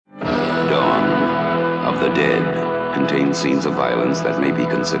contain scenes of violence that may be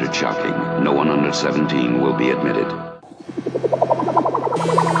considered shocking. No one under 17 will be admitted.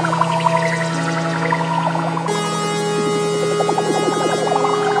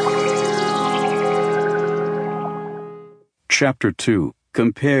 Chapter 2.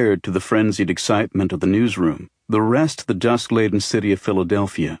 Compared to the frenzied excitement of the newsroom, the rest of the dusk-laden city of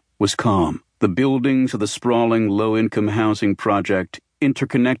Philadelphia was calm. The buildings of the sprawling low-income housing project,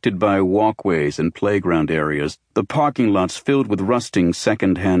 interconnected by walkways and playground areas, the parking lots filled with rusting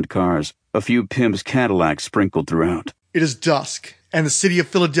second-hand cars, a few pimps' Cadillacs sprinkled throughout. It is dusk, and the city of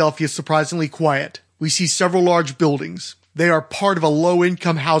Philadelphia is surprisingly quiet. We see several large buildings. They are part of a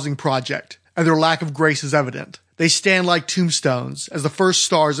low-income housing project, and their lack of grace is evident. They stand like tombstones as the first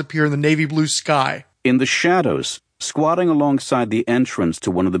stars appear in the navy blue sky. In the shadows, squatting alongside the entrance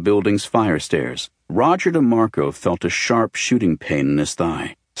to one of the building's fire stairs, Roger DeMarco felt a sharp shooting pain in his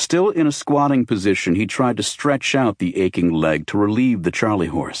thigh. Still in a squatting position, he tried to stretch out the aching leg to relieve the Charlie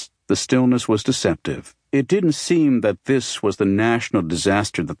horse. The stillness was deceptive. It didn't seem that this was the national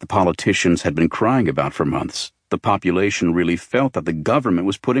disaster that the politicians had been crying about for months. The population really felt that the government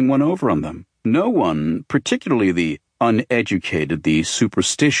was putting one over on them. No one, particularly the uneducated, the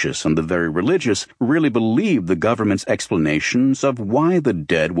superstitious, and the very religious, really believed the government's explanations of why the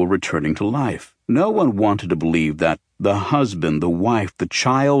dead were returning to life. No one wanted to believe that the husband, the wife, the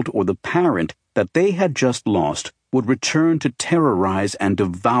child, or the parent that they had just lost would return to terrorize and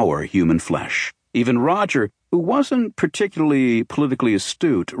devour human flesh. Even Roger, who wasn't particularly politically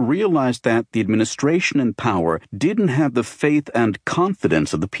astute, realized that the administration in power didn't have the faith and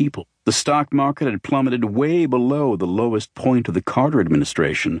confidence of the people. The stock market had plummeted way below the lowest point of the Carter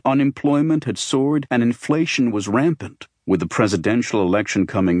administration. Unemployment had soared and inflation was rampant. With the presidential election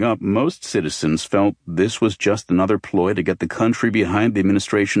coming up, most citizens felt this was just another ploy to get the country behind the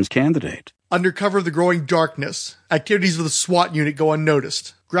administration's candidate. Under cover of the growing darkness, activities of the SWAT unit go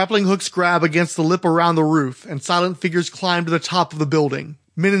unnoticed. Grappling hooks grab against the lip around the roof, and silent figures climb to the top of the building.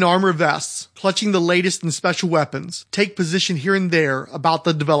 Men in armor vests, clutching the latest in special weapons, take position here and there about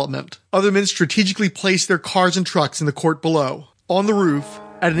the development. Other men strategically place their cars and trucks in the court below. On the roof,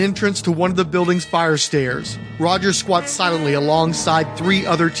 at an entrance to one of the building's fire stairs, Roger squats silently alongside 3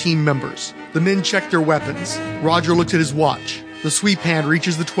 other team members. The men check their weapons. Roger looks at his watch. The sweep hand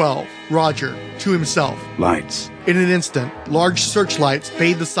reaches the 12. Roger, to himself. Lights. In an instant, large searchlights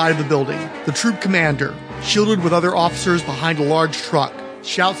bathe the side of the building. The troop commander, shielded with other officers behind a large truck,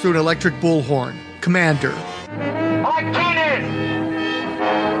 shouts through an electric bullhorn. Commander. Martinez!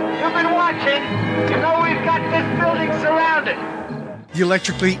 You've been watching. You know we've got this building surrounded. The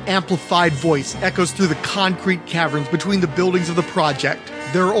electrically amplified voice echoes through the concrete caverns between the buildings of the project.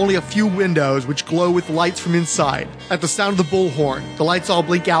 There are only a few windows which glow with lights from inside. At the sound of the bullhorn, the lights all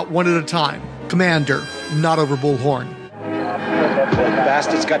blink out one at a time. Commander, not over bullhorn.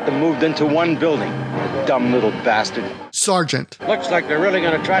 Bastards got them moved into one building. Dumb little bastard. Sergeant. Looks like they're really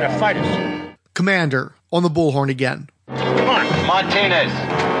going to try to fight us. Commander, on the bullhorn again. Come on, Martinez.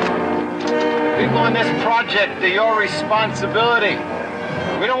 People on this project are your responsibility.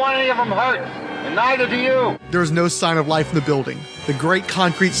 We don't want any of them hurt, and neither do you. There is no sign of life in the building. The great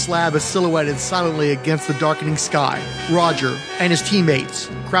concrete slab is silhouetted silently against the darkening sky. Roger and his teammates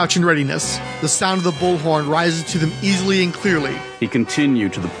crouch in readiness. The sound of the bullhorn rises to them easily and clearly. He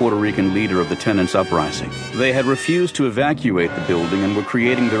continued to the Puerto Rican leader of the tenants' uprising. They had refused to evacuate the building and were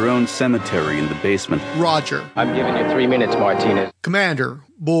creating their own cemetery in the basement. Roger. I'm giving you 3 minutes, Martinez. Commander,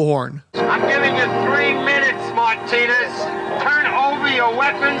 bullhorn. I'm giving you 3 minutes, Martinez. Turn over your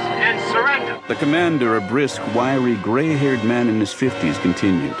weapons and surrender. The commander, a brisk, wiry, gray-haired man in his 50s,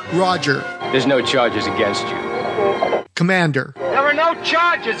 continued. Roger. There's no charges against you. Commander. There are no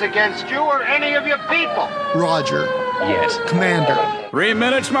charges against you or any of your people. Roger. Yes. Commander. 3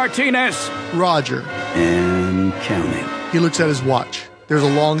 minutes, Martinez! Roger. And counting. He looks at his watch. There's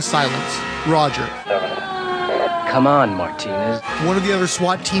a long silence. Roger. Come on, Martinez. One of the other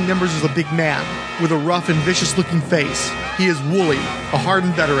SWAT team members is a big man with a rough and vicious-looking face. He is Wooly, a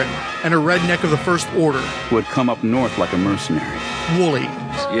hardened veteran, and a redneck of the First Order. Who had come up north like a mercenary. Wooly.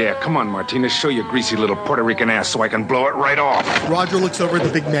 Yeah, come on, Martinez. Show your greasy little Puerto Rican ass so I can blow it right off. Roger looks over at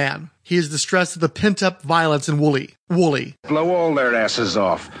the big man. He is distressed at the pent-up violence in Wooly. Wooly. Blow all their asses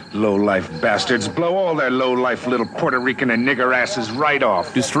off. Low-life bastards. Blow all their low-life little Puerto Rican and nigger asses right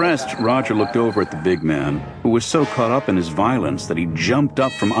off. Distressed, Roger looked over at the big man, who was so caught up in his violence that he jumped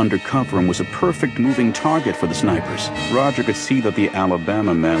up from under cover and was a perfect moving target for the snipers. Roger could see that the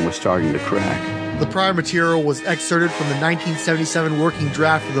Alabama man was starting to crack. The prior material was excerpted from the 1977 working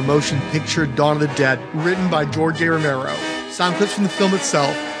draft of the motion picture Dawn of the Dead, written by George A. Romero. sound clips from the film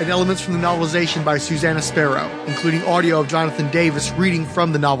itself, and elements from the novelization by Susanna Sparrow, including audio of Jonathan Davis reading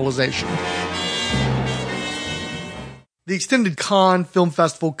from the novelization. The extended Cannes Film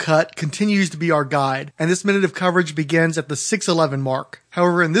Festival cut continues to be our guide, and this minute of coverage begins at the 6:11 mark.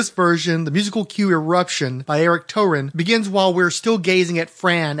 However, in this version, the musical cue Eruption by Eric Torin begins while we're still gazing at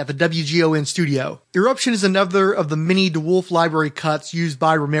Fran at the WGON studio. Eruption is another of the many DeWolf library cuts used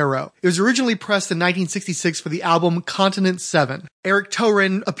by Romero. It was originally pressed in 1966 for the album Continent 7. Eric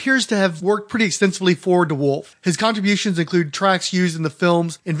Torin appears to have worked pretty extensively for DeWolf. His contributions include tracks used in the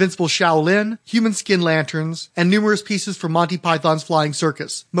films Invincible Shaolin, Human Skin Lanterns, and numerous pieces from Monty Python's Flying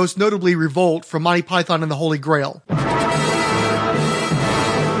Circus, most notably Revolt from Monty Python and the Holy Grail.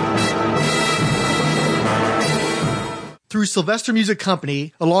 Through Sylvester Music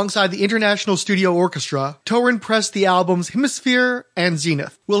Company, alongside the International Studio Orchestra, Torin pressed the albums Hemisphere and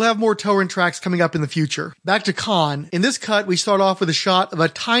Zenith. We'll have more Torin tracks coming up in the future. Back to Cannes. In this cut, we start off with a shot of a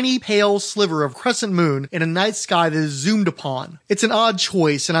tiny, pale sliver of crescent moon in a night sky that is zoomed upon. It's an odd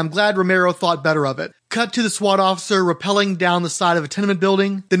choice, and I'm glad Romero thought better of it. Cut to the SWAT officer rappelling down the side of a tenement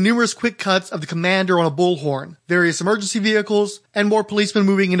building, the numerous quick cuts of the commander on a bullhorn, various emergency vehicles, and more policemen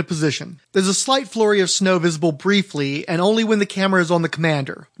moving into position. There's a slight flurry of snow visible briefly, and only when the camera is on the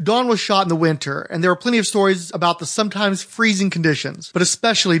commander. Dawn was shot in the winter, and there are plenty of stories about the sometimes freezing conditions, but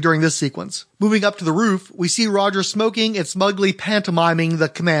especially during this sequence. Moving up to the roof, we see Roger smoking and smugly pantomiming the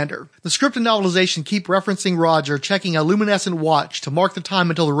commander. The script and novelization keep referencing Roger checking a luminescent watch to mark the time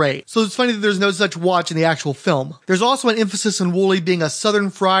until the raid, so it's funny that there's no such watch in the actual film. There's also an emphasis on Woolley being a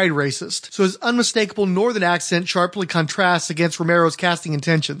southern fried racist, so his unmistakable northern accent sharply contrasts against Romero's casting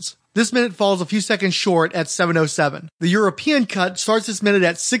intentions. This minute falls a few seconds short at 7:07. The European cut starts this minute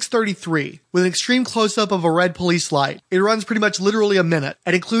at 6:33 with an extreme close-up of a red police light. It runs pretty much literally a minute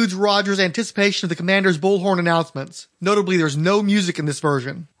and includes Roger's anticipation of the commander's bullhorn announcements. Notably, there's no music in this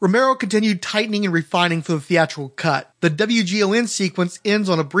version. Romero continued tightening and refining for the theatrical cut. The WGON sequence ends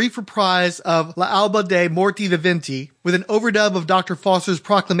on a brief reprise of L'Alba dei Morti Viventi with an overdub of Dr. Foster's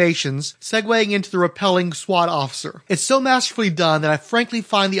proclamations, segueing into the repelling SWAT officer. It's so masterfully done that I frankly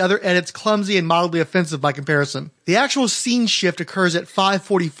find the other edits clumsy and mildly offensive by comparison. The actual scene shift occurs at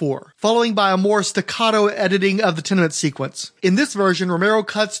 5:44, following by a more staccato editing of the tenement sequence. In this version, Romero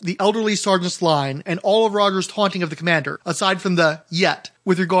cuts the elderly sergeant's line and all of Roger's taunting of the commander, aside from the "yet"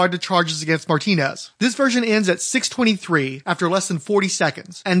 with regard to charges against Martinez. This version ends at 6:23 after less than 40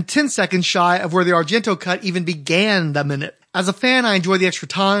 seconds, and 10 seconds shy of where the Argento cut even began the minute. As a fan, I enjoy the extra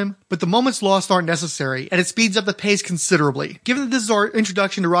time, but the moments lost aren't necessary, and it speeds up the pace considerably. Given that this is our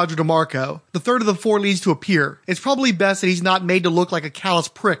introduction to Roger DeMarco, the third of the four leads to appear, it's probably best that he's not made to look like a callous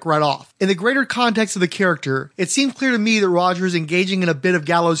prick right off. In the greater context of the character, it seems clear to me that Roger is engaging in a bit of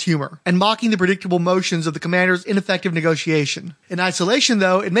gallows humor, and mocking the predictable motions of the commander's ineffective negotiation. In isolation,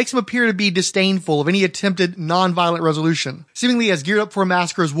 though, it makes him appear to be disdainful of any attempted non-violent resolution, seemingly as geared up for a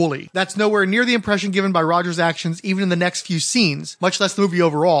massacre as Woolley. That's nowhere near the impression given by Roger's actions even in the next few scenes, much less the movie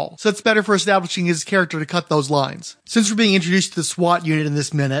overall, so it's better for establishing his character to cut those lines. Since we're being introduced to the SWAT unit in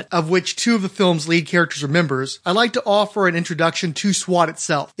this minute, of which two of the film's lead characters are members, I'd like to offer an introduction to SWAT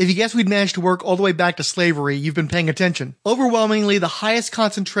itself. If you guess we'd managed to work all the way back to slavery, you've been paying attention. Overwhelmingly, the highest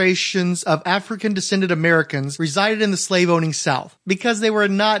concentrations of African-descended Americans resided in the slave-owning South, because they were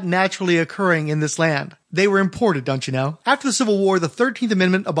not naturally occurring in this land. They were imported, don't you know? After the Civil War, the 13th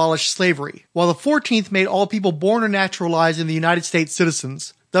Amendment abolished slavery, while the 14th made all people born or naturalized in the United States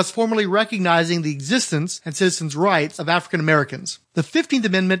citizens, thus formally recognizing the existence and citizens' rights of African Americans. The 15th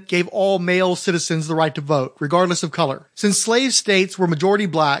Amendment gave all male citizens the right to vote, regardless of color. Since slave states were majority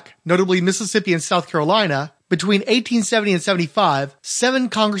black, notably Mississippi and South Carolina, between 1870 and 75, 7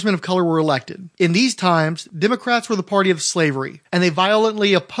 congressmen of color were elected. In these times, Democrats were the party of slavery, and they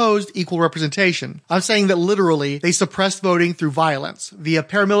violently opposed equal representation. I'm saying that literally, they suppressed voting through violence, via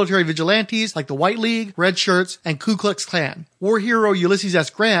paramilitary vigilantes like the White League, Red Shirts, and Ku Klux Klan. War hero Ulysses S.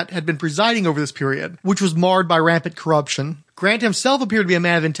 Grant had been presiding over this period, which was marred by rampant corruption. Grant himself appeared to be a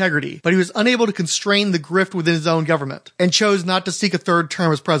man of integrity, but he was unable to constrain the grift within his own government, and chose not to seek a third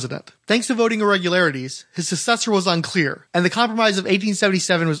term as president. Thanks to voting irregularities, his successor was unclear, and the Compromise of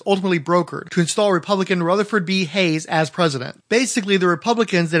 1877 was ultimately brokered to install Republican Rutherford B. Hayes as president. Basically, the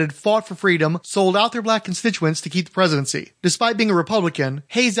Republicans that had fought for freedom sold out their black constituents to keep the presidency. Despite being a Republican,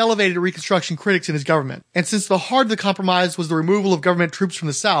 Hayes elevated Reconstruction critics in his government, and since the heart of the compromise was the removal of government troops from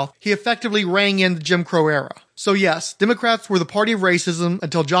the South, he effectively rang in the Jim Crow era. So yes, Democrats were the party of racism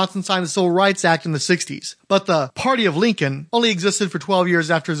until Johnson signed the Civil Rights Act in the 60s, but the party of Lincoln only existed for 12 years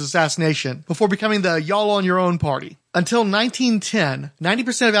after his assassination. assassination before becoming the y'all on your own party. Until 1910,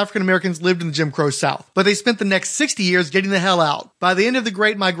 90% of African Americans lived in the Jim Crow South, but they spent the next 60 years getting the hell out. By the end of the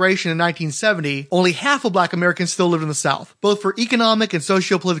Great Migration in 1970, only half of black Americans still lived in the South. Both for economic and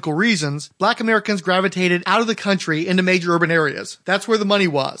socio-political reasons, black Americans gravitated out of the country into major urban areas. That's where the money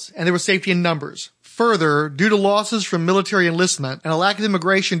was, and there was safety in numbers. Further, due to losses from military enlistment and a lack of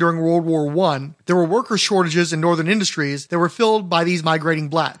immigration during World War I, there were worker shortages in northern industries that were filled by these migrating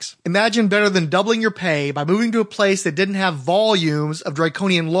blacks. Imagine better than doubling your pay by moving to a place that didn't have volumes of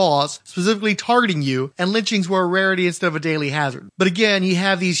draconian laws specifically targeting you, and lynchings were a rarity instead of a daily hazard. But again, you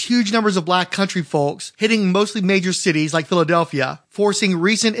have these huge numbers of black country folks hitting mostly major cities like Philadelphia, forcing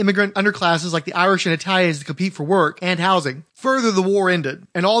recent immigrant underclasses like the Irish and Italians to compete for work and housing. Further, the war ended,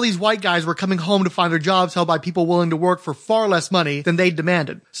 and all these white guys were coming home to find their jobs held by people willing to work for far less money than they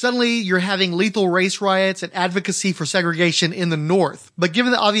demanded. Suddenly, you're having lethal race riots and advocacy for segregation in the North. But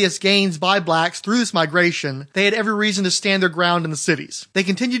given the obvious gains by blacks through this migration, they had every reason to stand their ground in the cities. They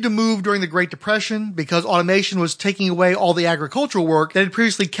continued to move during the Great Depression because automation was taking away all the agricultural work that had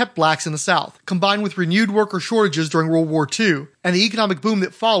previously kept blacks in the South. Combined with renewed worker shortages during World War II, and the economic boom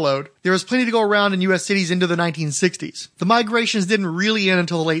that followed, there was plenty to go around in U.S. cities into the 1960s. The migrations didn't really end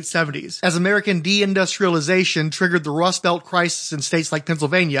until the late 70s, as American deindustrialization triggered the Rust Belt crisis in states like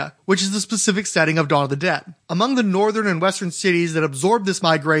Pennsylvania, which is the specific setting of Dawn of the Dead. Among the northern and western cities that absorbed this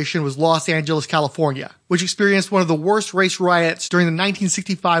migration was Los Angeles, California, which experienced one of the worst race riots during the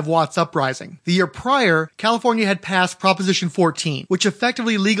 1965 Watts Uprising. The year prior, California had passed Proposition 14, which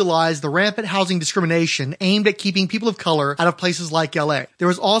effectively legalized the rampant housing discrimination aimed at keeping people of color out of places like LA. There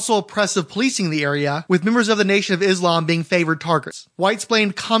was also oppressive policing in the area, with members of the Nation of Islam being favored targets. Whites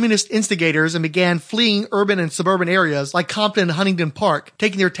blamed communist instigators and began fleeing urban and suburban areas like Compton and Huntington Park,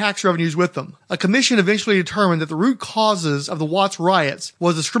 taking their tax revenues with them. A commission eventually determined that the root causes of the Watts riots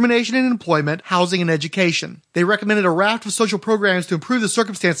was discrimination in employment, housing, and education. They recommended a raft of social programs to improve the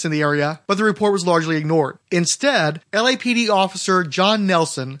circumstances in the area, but the report was largely ignored. Instead, LAPD officer John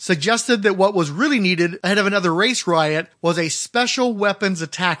Nelson suggested that what was really needed ahead of another race riot was a special weapons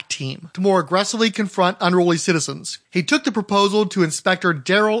attack team to more aggressively confront unruly citizens. He took the proposal to Inspector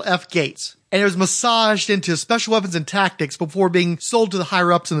Daryl F. Gates, and it was massaged into special weapons and tactics before being sold to the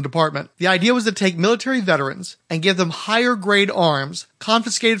higher-ups in the department. The idea was to take military veterans and give them higher-grade arms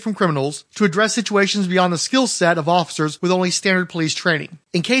confiscated from criminals to address situations beyond the skill set of officers with only standard police training.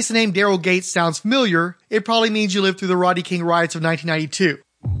 In case the name Daryl Gates sounds familiar, it probably means you lived through the Rodney King riots of 1992.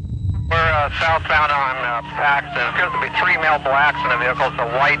 We're southbound on Paxton. There appears to be 3 male blacks in a vehicle. It's a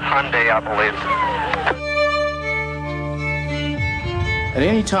white Hyundai, I believe. At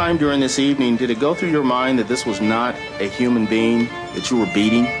any time during this evening, did it go through your mind that this was not a human being that you were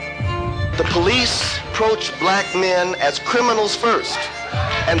beating? The police approach black men as criminals first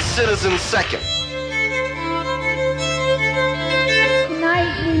and citizens second.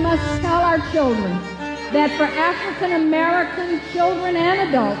 Tonight we must tell our children that for African American children and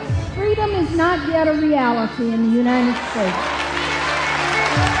adults, freedom is not yet a reality in the United States.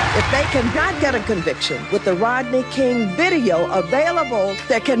 If they cannot get a conviction with the Rodney King video available,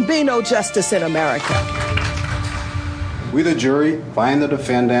 there can be no justice in America. We, the jury, find the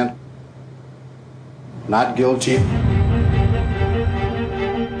defendant not guilty.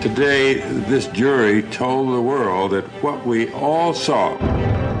 Today, this jury told the world that what we all saw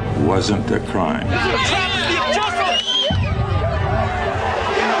wasn't a crime.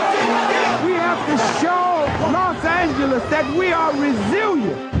 We have to show Los Angeles that we are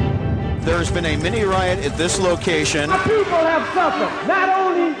resilient. There's been a mini riot at this location. Our people have suffered not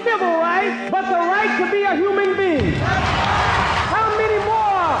only civil rights, but the right to be a human being. How many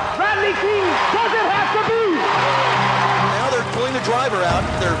more Rodney King does it have to be? Now they're pulling the driver out.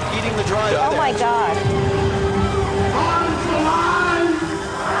 They're feeding the driver. Oh, my God.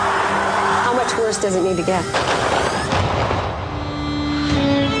 How much worse does it need to get?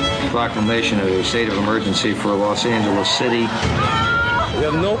 Proclamation of a state of emergency for Los Angeles City. We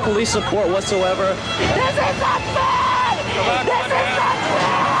have no police support whatsoever. This is not fair! This is not fair!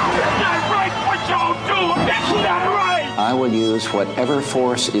 It's not right what y'all do! It's not right! I will use whatever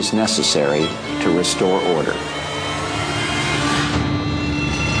force is necessary to restore order.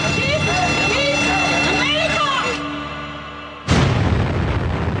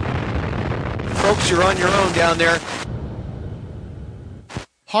 Folks, you're on your own down there.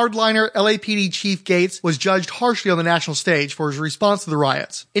 Hardliner LAPD Chief Gates was judged harshly on the national stage for his response to the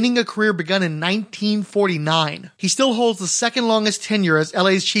riots, ending a career begun in 1949. He still holds the second longest tenure as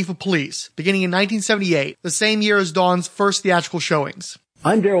LA's chief of police, beginning in 1978, the same year as Dawn's first theatrical showings.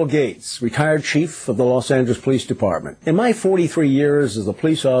 I'm Daryl Gates, retired chief of the Los Angeles Police Department. In my 43 years as a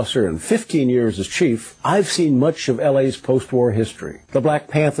police officer and 15 years as chief, I've seen much of LA's post-war history. The Black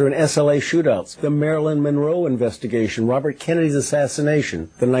Panther and SLA shootouts, the Marilyn Monroe investigation, Robert Kennedy's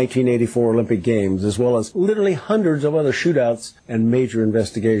assassination, the 1984 Olympic Games, as well as literally hundreds of other shootouts and major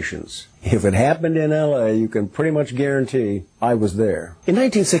investigations. If it happened in LA, you can pretty much guarantee I was there. In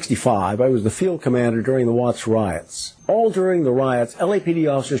 1965, I was the field commander during the Watts riots. All during the riots, LAPD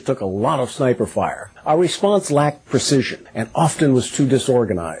officers took a lot of sniper fire. Our response lacked precision and often was too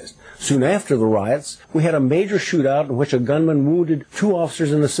disorganized. Soon after the riots, we had a major shootout in which a gunman wounded 2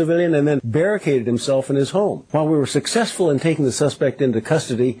 officers and a civilian and then barricaded himself in his home. While we were successful in taking the suspect into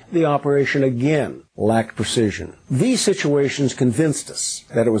custody, the operation again lacked precision. These situations convinced us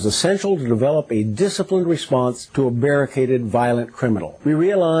that it was essential to develop a disciplined response to a barricaded, violent criminal. We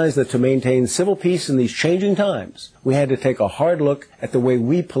realized that to maintain civil peace in these changing times, we had to take a hard look at the way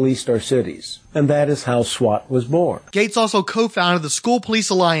we policed our cities. And that is how SWAT was born. Gates also co-founded the School Police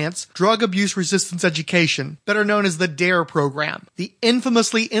Alliance Drug Abuse Resistance Education, better known as the DARE program, the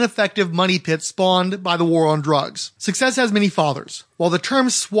infamously ineffective money pit spawned by the war on drugs. Success has many fathers. While the term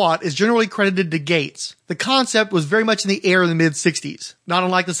SWAT is generally credited to Gates, the concept was very much in the air in the mid-60s, not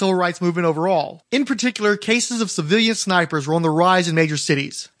unlike the civil rights movement overall. In particular, cases of civilian snipers were on the rise in major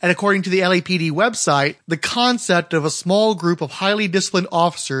cities. And according to the LAPD website, the concept of a small group of highly disciplined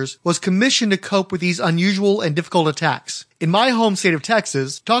officers was commissioned to cope with these unusual and difficult attacks. In my home state of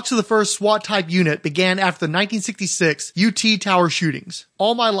Texas, talks of the first SWAT-type unit began after the 1966 UT Tower shootings.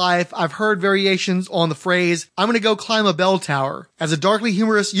 All my life, I've heard variations on the phrase, "I'm gonna go climb a bell tower," as a darkly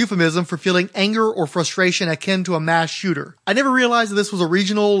humorous euphemism for feeling anger or frustration akin to a mass shooter. I never realized that this was a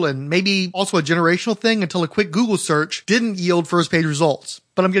regional and maybe also a generational thing until a quick Google search didn't yield first-page results.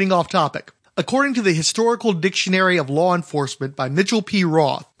 But I'm getting off topic. According to the Historical Dictionary of Law Enforcement by Mitchell P.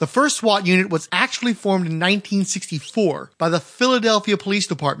 Roth, the first SWAT unit was actually formed in 1964 by the Philadelphia Police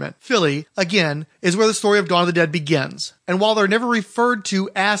Department. Philly, again, is where the story of Dawn of the Dead begins. And while they're never referred to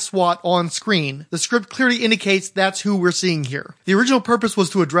as SWAT on screen, the script clearly indicates that's who we're seeing here. The original purpose was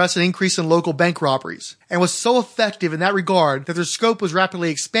to address an increase in local bank robberies, and was so effective in that regard that their scope was rapidly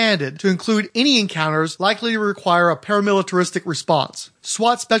expanded to include any encounters likely to require a paramilitaristic response.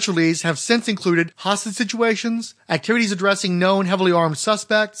 SWAT specialties have since included hostage situations, activities addressing known heavily armed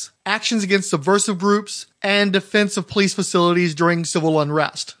suspects, actions against subversive groups, and defense of police facilities during civil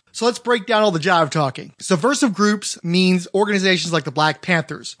unrest. So let's break down all the jive talking. Subversive groups means organizations like the Black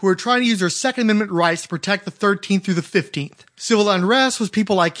Panthers, who are trying to use their Second Amendment rights to protect the 13th through the 15th. Civil unrest was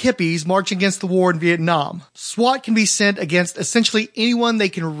people like hippies marching against the war in Vietnam. SWAT can be sent against essentially anyone they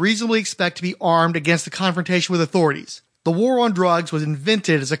can reasonably expect to be armed against a confrontation with authorities. The war on drugs was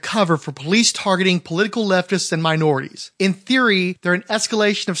invented as a cover for police targeting political leftists and minorities. In theory, they're an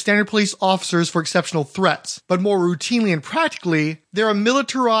escalation of standard police officers for exceptional threats, but more routinely and practically, they're a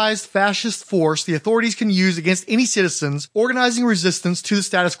militarized fascist force the authorities can use against any citizens organizing resistance to the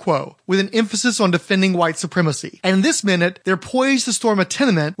status quo, with an emphasis on defending white supremacy. And in this minute, they're poised to storm a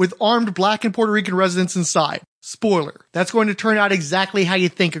tenement with armed Black and Puerto Rican residents inside. Spoiler, that's going to turn out exactly how you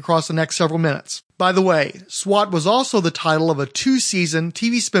think across the next several minutes. By the way, SWAT was also the title of a 2-season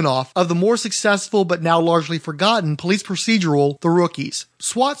TV spinoff of the more successful but now largely forgotten police procedural, The Rookies.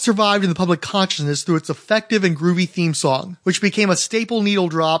 SWAT survived in the public consciousness through its effective and groovy theme song, which became a staple needle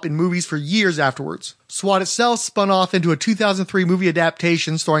drop in movies for years afterwards. SWAT itself spun off into a 2003 movie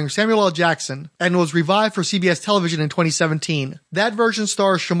adaptation starring Samuel L. Jackson and was revived for CBS television in 2017. That version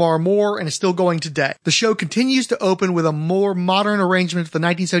stars Shamar Moore and is still going today. The show continues to open with a more modern arrangement of the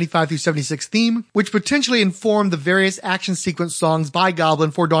 1975 through 76 theme, which potentially informed the various action sequence songs by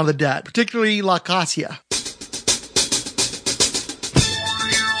Goblin for Dawn of the Dead, particularly La Cassia.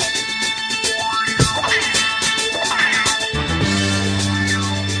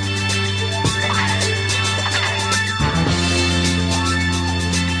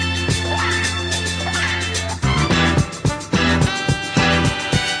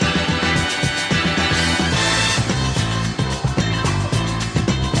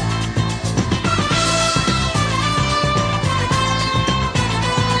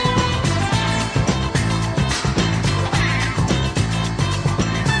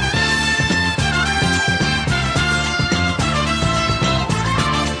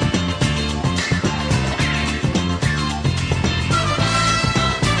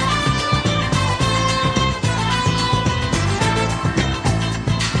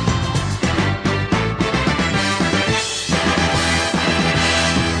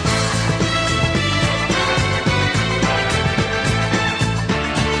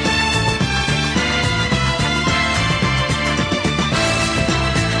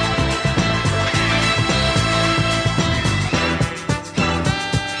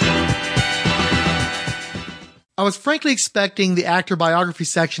 I was frankly expecting the actor biography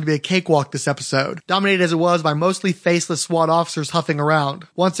section to be a cakewalk this episode, dominated as it was by mostly faceless SWAT officers huffing around.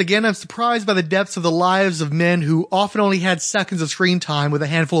 Once again, I'm surprised by the depths of the lives of men who often only had seconds of screen time with a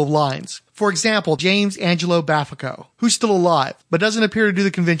handful of lines. For example, James Angelo Baffico, who's still alive, but doesn't appear to do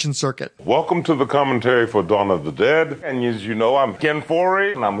the convention circuit. Welcome to the commentary for Dawn of the Dead. And as you know, I'm Ken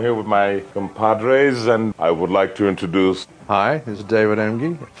Forey, and I'm here with my compadres, and I would like to introduce... Hi, this is David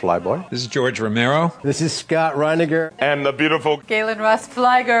Emge, Flyboy. This is George Romero. This is Scott Reiniger. And the beautiful... Galen Rust,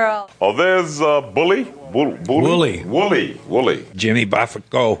 Fly Girl. Oh, there's Bully. Wooly. Jimmy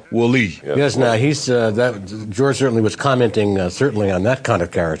Baffico, Wooly. Yes, now he's George certainly was commenting certainly on that kind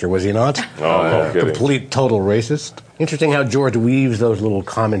of character, was he not? Oh, no kidding. Complete, total racist. Interesting how George weaves those little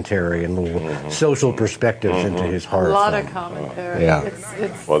commentary and little social perspectives into his horror. A lot of commentary. Yeah.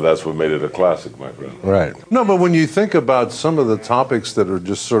 It's... Well, that's what made it a classic, my friend. Right. No, but when you think about some of the topics that are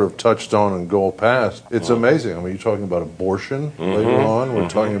just sort of touched on and go past, it's amazing. I mean, you're talking about abortion later on. We're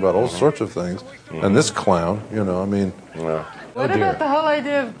talking about all sorts of things. And this clown, you know, I mean... Yeah. What about the whole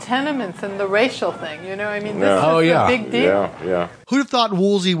idea of tenements and the racial thing? You know, I mean, this is a big deal. Yeah. Who'd have thought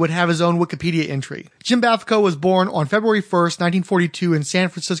Woolsey would have his own Wikipedia entry? Jim Baffico was born on February 1st, 1942 in San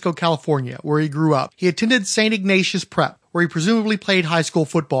Francisco, California, where he grew up. He attended St. Ignatius Prep, where he presumably played high school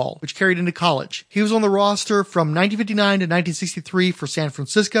football, which carried into college. He was on the roster from 1959 to 1963 for San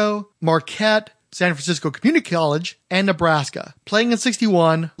Francisco, Marquette, San Francisco Community College, and Nebraska. Playing in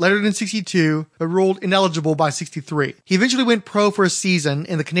 61, lettered in 62, but ruled ineligible by 63. He eventually went pro for a season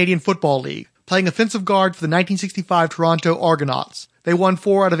in the Canadian Football League, playing offensive guard for the 1965 Toronto Argonauts. They won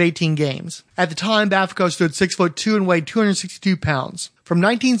 4 out of 18 games. At the time, Baffico stood 6'2" and weighed 262 pounds. From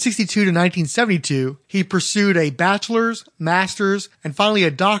 1962 to 1972, he pursued a bachelor's, master's, and finally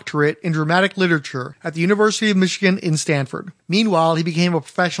a doctorate in dramatic literature at the University of Michigan in Stanford. Meanwhile, he became a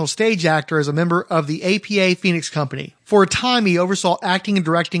professional stage actor as a member of the APA Phoenix Company. For a time, he oversaw acting and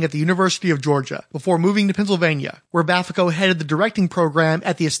directing at the University of Georgia before moving to Pennsylvania, where Baffico headed the directing program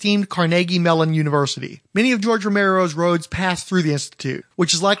at the esteemed Carnegie Mellon University. Many of George Romero's roads passed through the institute,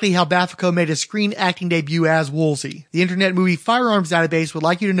 which is likely how Baffico made his screen acting debut as Woolsey. The Internet Movie Firearms Database would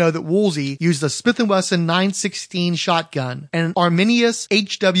like you to know that Woolsey used a Smith & Wesson 916 shotgun and an Arminius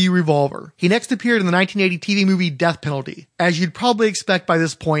HW revolver. He next appeared in the 1980 TV movie Death Penalty. As you'd probably expect by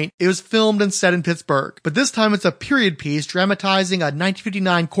this point, it was filmed and set in Pittsburgh, but this time it's a period piece dramatizing a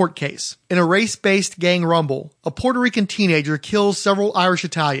 1959 court case. In a race-based gang rumble, a Puerto Rican teenager kills several Irish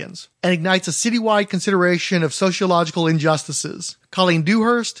Italians and ignites a citywide consideration of sociological injustices. Colleen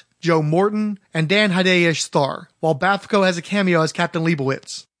Dewhurst, Joe Morton, and Dan Hedaya star, while Baffico has a cameo as Captain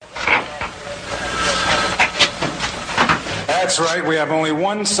Leibowitz. That's right. We have only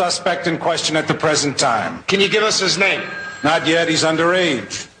one suspect in question at the present time. Can you give us his name? Not yet. He's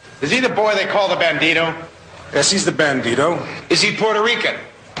underage. Is he the boy they call the Bandito? Yes, he's the Bandito. Is he Puerto Rican?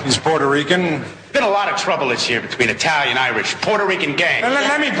 He's Puerto Rican. Been a lot of trouble this year between Italian, Irish, Puerto Rican gang.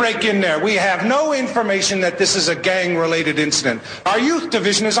 Let me break in there. We have no information that this is a gang-related incident. Our youth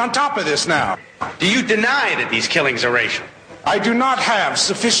division is on top of this now. Do you deny that these killings are racial? I do not have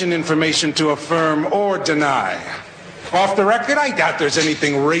sufficient information to affirm or deny. Off the record, I doubt there's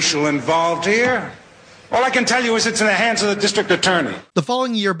anything racial involved here. All I can tell you is it's in the hands of the district attorney. The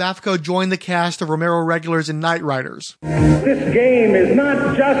following year, Baffico joined the cast of Romero regulars in Night Riders. This game is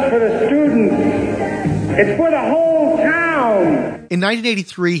not just for the students. It's for the whole town. In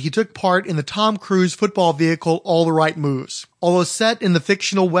 1983, he took part in the Tom Cruise football vehicle All the Right Moves. Although set in the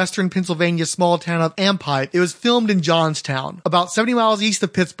fictional western Pennsylvania small town of Ampipe, it was filmed in Johnstown, about 70 miles east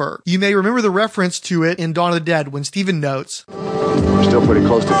of Pittsburgh. You may remember the reference to it in Dawn of the Dead when Stephen notes, "We're still pretty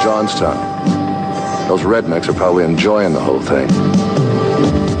close to Johnstown. Those rednecks are probably enjoying the whole thing."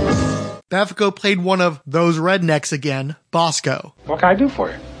 Baffico played one of those rednecks again, Bosco. What can I do for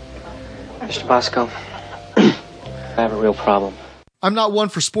you? Mr. Bosco, I have a real problem. I'm not one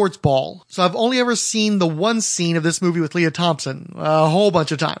for sports ball, so I've only ever seen the one scene of this movie with Leah Thompson, a whole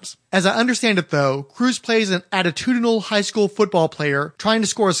bunch of times. As I understand it though, Cruise plays an attitudinal high school football player trying to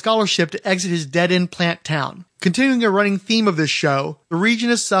score a scholarship to exit his dead-end plant town. Continuing a running theme of this show, the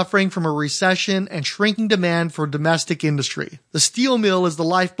region is suffering from a recession and shrinking demand for domestic industry. The steel mill is the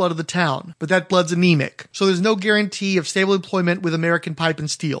lifeblood of the town, but that blood's anemic, so there's no guarantee of stable employment with American Pipe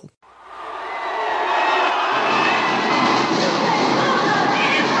and Steel.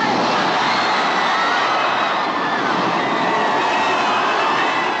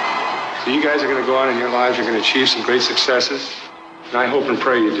 So you guys are going to go on in your lives, you're going to achieve some great successes, and I hope and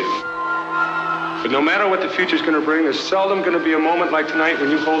pray you do. But no matter what the future's going to bring, there's seldom going to be a moment like tonight when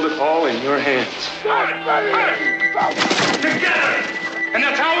you hold it all in your hands. Together! And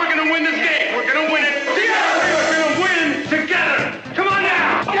that's how we're going to win this game. We're going to win it together. We're going to win together. Come on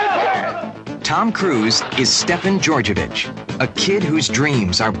now. Tom Cruise is Stefan Georgievich, a kid whose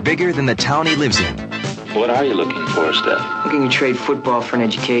dreams are bigger than the town he lives in. What are you looking for, Steph? Looking to trade football for an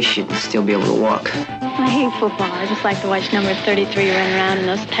education and still be able to walk. I hate football. I just like to watch number 33 run around in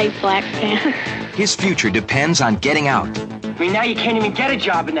those tight black pants. His future depends on getting out. I mean, now you can't even get a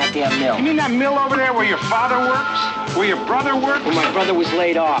job in that damn mill. You mean that mill over there where your father works? Where your brother works? Well, my brother was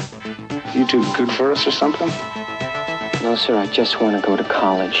laid off. You too good for us or something? No, sir, I just want to go to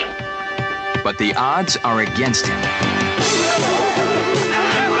college. But the odds are against him.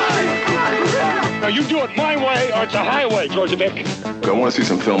 Now you do it my way or it's a highway, Georgievic. I want to see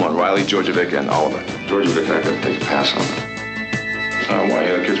some film on Riley, Georgievic, and Oliver. Georgievic not going to take a pass on him. Why?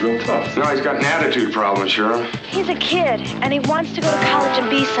 The kid's real tough. No, he's got an attitude problem, Sheriff. He's a kid, and he wants to go to college and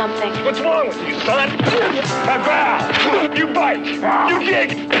be something. What's wrong with you, son? Hey, Val, you bite, you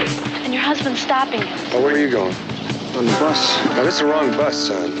dig. And your husband's stopping him. Oh, where are you going? On the bus. Now, this is the wrong bus,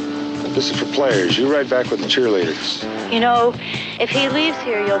 son. This is for players. You ride back with the cheerleaders. You know, if he leaves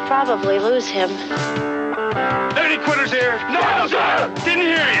here, you'll probably lose him. Any quitters here? No, sir! Didn't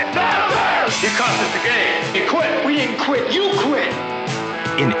hear you. No, sir! You cost us the game. You quit. We didn't quit. You quit.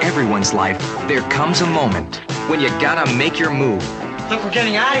 In everyone's life, there comes a moment when you gotta make your move. Look, we're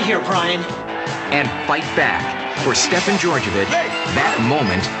getting out of here, Brian. And fight back. For Stefan Georgievich, that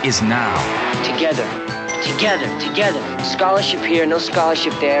moment is now. Together. Scholarship here, no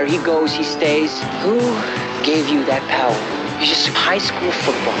scholarship there. He goes, he stays. Who gave you that power? You're just a high school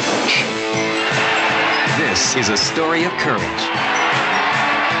football coach. This is a story of courage,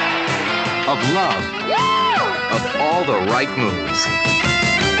 of love, of all the right moves.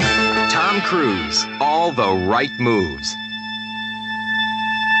 Tom Cruise, All the Right Moves.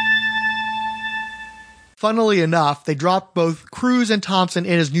 Funnily enough, they dropped both Cruise and Thompson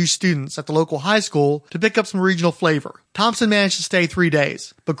in as new students at the local high school to pick up some regional flavor. Thompson managed to stay 3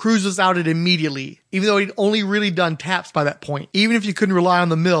 days, but Cruise was outed immediately, even though he'd only really done taps by that point. Even if you couldn't rely on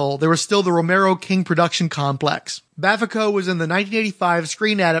the mill, there was still the Romero King production complex. Baffico was in the 1985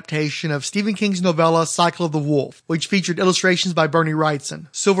 screen adaptation of Stephen King's novella Cycle of the Wolf, which featured illustrations by Bernie Wrightson.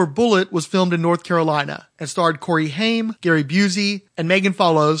 Silver Bullet was filmed in North Carolina and starred Corey Haim, Gary Busey, and Megan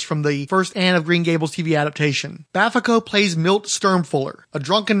Follows from the first Anne of Green Gables TV adaptation. Baffico plays Milt Sturmfuller, a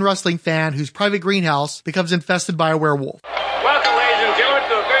drunken wrestling fan whose private greenhouse becomes infested by a werewolf. Welcome, ladies and gentlemen,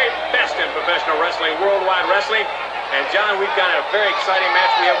 to the very best in professional wrestling, worldwide wrestling. And, John, we've got a very exciting match.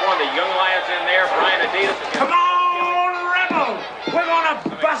 We have one of the young lions in there, Brian Adidas. Come on, Rebel! We're going to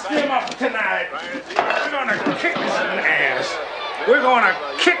bust him up tonight. We're going to kick some ass. We're going to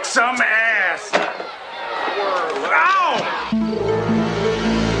kick some ass. Ow!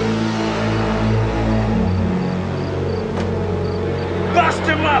 Bust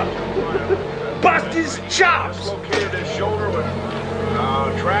him up! Bust his chops! Located his shoulder with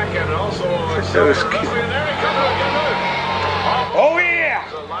track and also Oh yeah!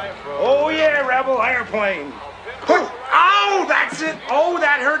 Oh yeah, Rebel airplane. Oh, that's it. Oh,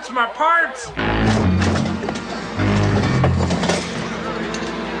 that hurts my parts.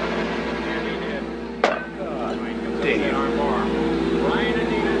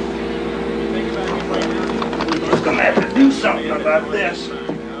 We're gonna have to do something about this.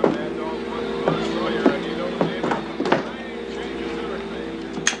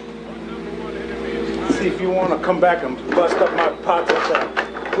 See if you want to come back and bust up my pots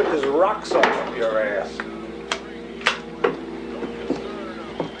and put this rock salt up your ass.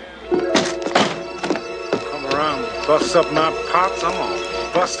 Come around, bust up my pots, I'm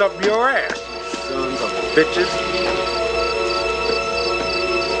gonna bust up your ass, sons of bitches.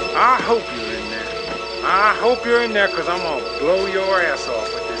 I hope you're in there. I hope you're in there, because I'm gonna blow your ass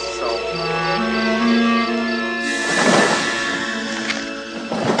off with this salt.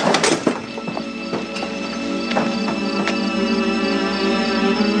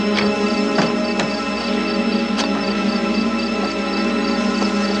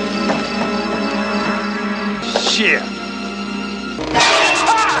 Shit.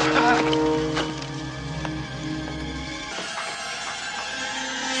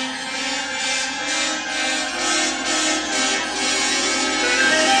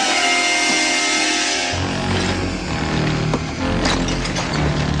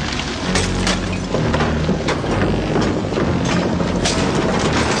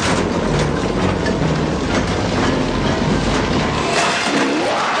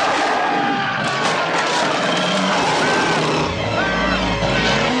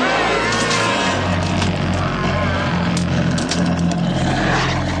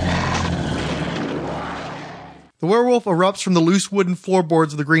 The werewolf erupts from the loose wooden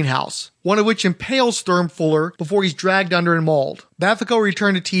floorboards of the greenhouse, one of which impales Sturmfuller before he's dragged under and mauled. Baffico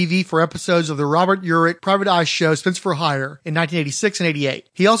returned to TV for episodes of the Robert Urich private eye show Spencer for Hire in 1986 and 88.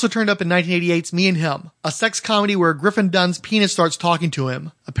 He also turned up in 1988's Me and Him, a sex comedy where Griffin Dunn's penis starts talking to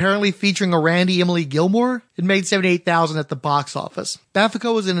him, apparently featuring a Randy Emily Gilmore. It made $78,000 at the box office.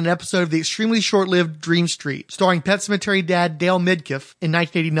 Baffico was in an episode of the extremely short-lived Dream Street, starring Pet Sematary dad Dale Midkiff in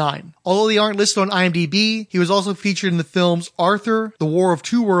 1989. Although they aren't listed on IMDb, he was also featured in the films Arthur, The War of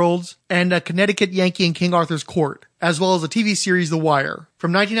Two Worlds, and A Connecticut Yankee in King Arthur's Court, as well as the TV series The Wire.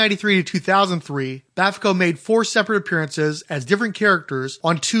 From 1993 to 2003, Baffico made 4 separate appearances as different characters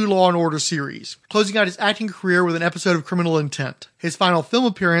on 2 Law & Order series, closing out his acting career with an episode of Criminal Intent. His final film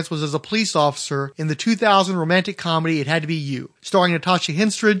appearance was as a police officer in the 2000 romantic comedy It Had to Be You, starring Natasha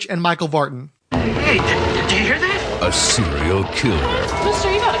Henstridge and Michael Vartan. Hey, did you hear that? A serial killer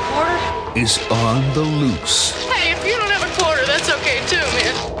Mister, you got a quarter? is on the loose. Hey, if you don't have a quarter, that's okay too,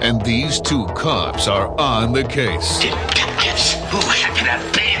 man. And these 2 cops are on the case. Detectives? Who happen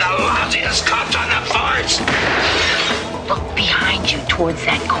to be the lousiest cops on the force? Look behind you towards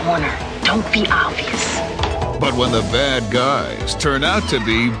that corner. Don't be obvious. But when the bad guys turn out to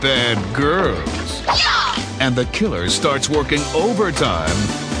be bad girls, and the killer starts working overtime,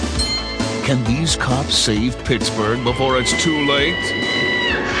 can these cops save Pittsburgh before it's too late?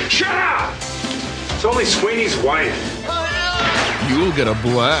 Shut up! It's only Sweeney's wife. You'll get a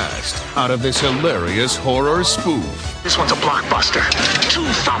blast out of this hilarious horror spoof. This one's a blockbuster. 2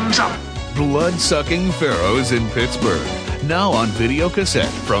 thumbs up. Blood-Sucking Pharaohs in Pittsburgh. Now on video cassette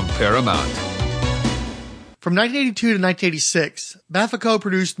from Paramount. From 1982 to 1986, Baffico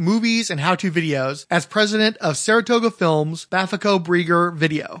produced movies and how-to videos as president of Saratoga Films Baffico Brieger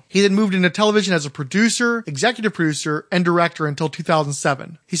Video. He then moved into television as a producer, executive producer, and director until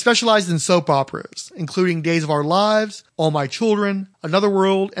 2007. He specialized in soap operas, including Days of Our Lives, All My Children, Another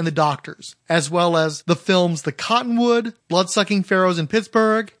World, and The Doctors, as well as the films The Cottonwood, Blood-Sucking Pharaohs in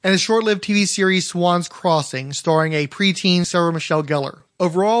Pittsburgh, and the short-lived TV series Swan's Crossing, starring a preteen Sarah Michelle Gellar.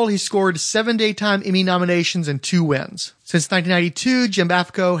 Overall, he scored 7 Daytime Emmy nominations and 2 wins. Since 1992, Jim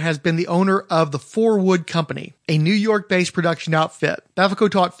Baffico has been the owner of the Four Wood Company, a New York-based production outfit. Baffico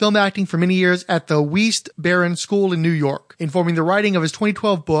taught film acting for many years at the West Barron School in New York, informing the writing of his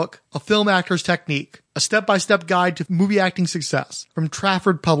 2012 book, A Film Actor's Technique, a step-by-step guide to movie acting success, from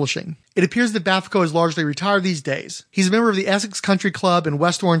Trafford Publishing. It appears that Baffico is largely retired these days. He's a member of the Essex Country Club in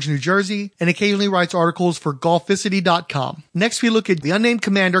West Orange, New Jersey, and occasionally writes articles for Golficity.com. Next, we look at the unnamed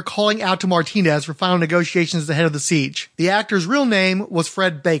commander calling out to Martinez for final negotiations ahead of the siege. The actor's real name was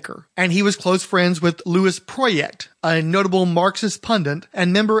Fred Baker, and he was close friends with Louis Proyect, a notable Marxist pundit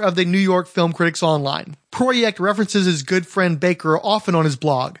and member of the New York Film Critics Online. Proyect references his good friend Baker often on his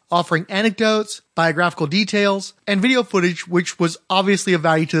blog, offering anecdotes, biographical details, and video footage which was obviously of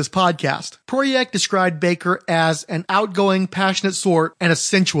value to this podcast. Proyect described Baker as an outgoing, passionate sort and a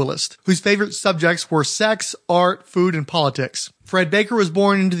sensualist, whose favorite subjects were sex, art, food, and politics. Fred Baker was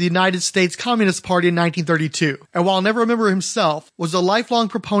born into the United States Communist Party in 1932, and while never a member himself, was a lifelong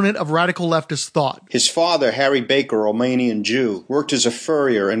proponent of radical leftist thought. His father, Harry Baker, Romanian Jew, worked as a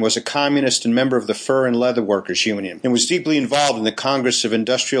furrier and was a communist and member of the Fur and Leather Workers Union, and was deeply involved in the Congress of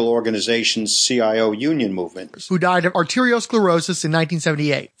Industrial Organizations CIO union movement. Who died of arteriosclerosis in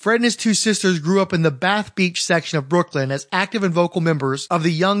 1978. Fred and his 2 sisters grew up in the Bath Beach section of Brooklyn as active and vocal members of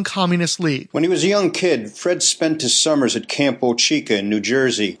the Young Communist League. When he was a young kid, Fred spent his summers at Camp Chica in New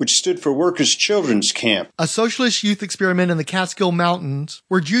Jersey, which stood for Workers' Children's Camp, a socialist youth experiment in the Catskill Mountains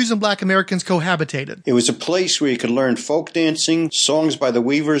where Jews and black Americans cohabitated. It was a place where you could learn folk dancing, songs by the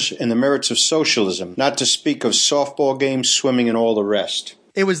Weavers, and the merits of socialism, not to speak of softball games, swimming, and all the rest.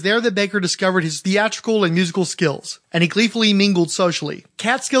 It was there that Baker discovered his theatrical and musical skills, and he gleefully mingled socially.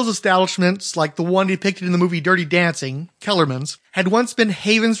 Catskills establishments, like the one depicted in the movie Dirty Dancing, Kellerman's, had once been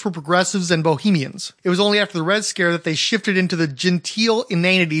havens for progressives and bohemians. It was only after the Red Scare that they shifted into the genteel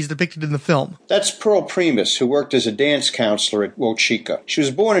inanities depicted in the film. That's Pearl Primus, who worked as a dance counselor at Wochica. She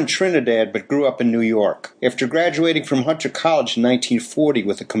was born in Trinidad but grew up in New York. After graduating from Hunter College in 1940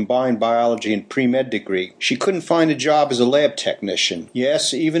 with a combined biology and pre-med degree, she couldn't find a job as a lab technician.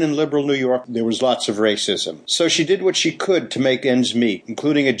 Yes, even in liberal New York, there was lots of racism. So she did what she could to make ends meet,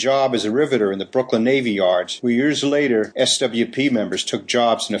 including a job as a riveter in the Brooklyn Navy Yards, where years later, SWP members took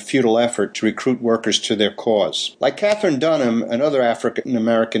jobs in a futile effort to recruit workers to their cause. Like Katherine Dunham, another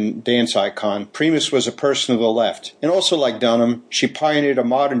African-American dance icon, Primus was a person of the left. And also like Dunham, she pioneered a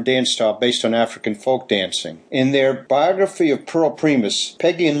modern dance style based on African folk dancing. In their biography of Pearl Primus,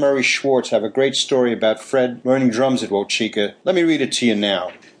 Peggy and Murray Schwartz have a great story about Fred learning drums at Wochica. Let me read it to you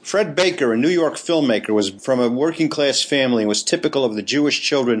now. Fred Baker, a New York filmmaker, was from a working-class family and was typical of the Jewish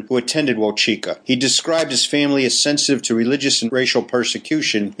children who attended Wochika. He described his family as sensitive to religious and racial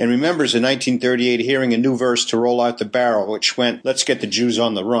persecution and remembers in 1938 hearing a new verse to roll out the barrel, which went, "Let's get the Jews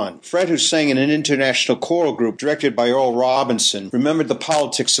on the run." Fred, who sang in an international choral group directed by Earl Robinson, remembered the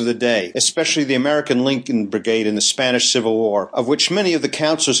politics of the day, especially the American Lincoln Brigade in the Spanish Civil War, of which many of the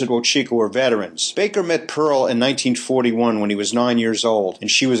counselors at Wochika were veterans. Baker met Pearl in 1941 when he was 9 years old, and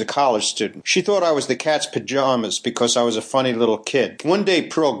she was a college student. She thought I was the cat's pajamas because I was a funny little kid. One day,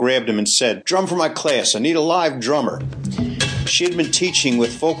 Pearl grabbed him and said, "Drum for my class. I need a live drummer." She had been teaching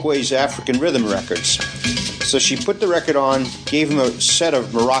with Folkways African rhythm records. So she put the record on, gave him a set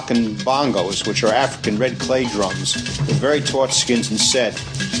of Moroccan bongos, which are African red clay drums, with very taut skins, and said,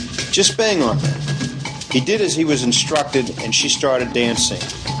 "Just bang on them." He did as he was instructed, and she started dancing.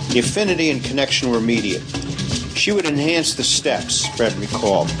 The affinity and connection were immediate. She would enhance the steps, Fred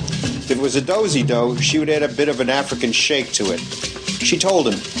recalled. If it was a dozy-do, she would add a bit of an African shake to it. She told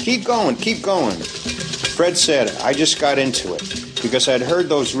him, keep going. Fred said, "I just got into it, because I'd heard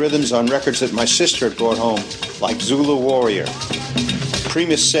those rhythms on records that my sister had brought home, like Zulu Warrior."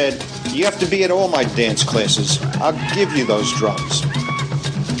 Primus said, "You have to be at all my dance classes. I'll give you those drums."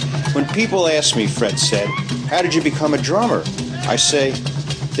 When people ask me, Fred said, "How did you become a drummer?" I say,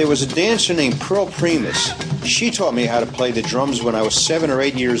 "There was a dancer named Pearl Primus. She taught me how to play the drums when I was 7 or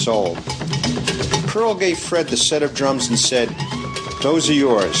 8 years old." Pearl gave Fred the set of drums and said, "Those are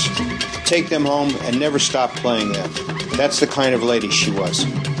yours. Take them home and never stop playing them." That's the kind of lady she was.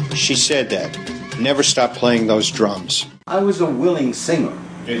 She said that. Never stop playing those drums. I was a willing singer.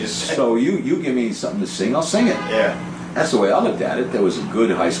 So you give me something to sing, I'll sing it. Yeah. That's the way I looked at it. There was a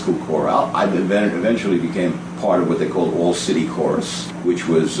good high school chorale. I eventually became part of what they called All-City Chorus, which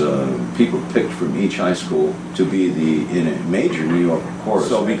was people picked from each high school to be in a major New York chorus.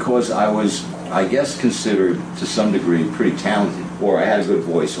 So because I was, I guess, considered to some degree pretty talented, or I had a good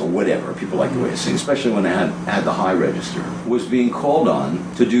voice, or whatever, people like the way I sing, especially when I had the high register, was being called on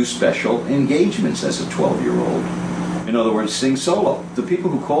to do special engagements as a 12-year-old. In other words, sing solo. The people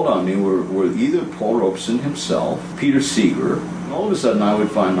who called on me were either Paul Robeson himself, Peter Seeger, and all of a sudden I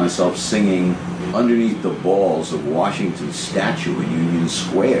would find myself singing underneath the balls of Washington's statue in Union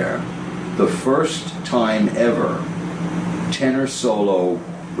Square, the first time ever tenor solo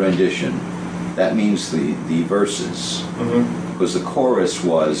rendition. That means the verses. Because the chorus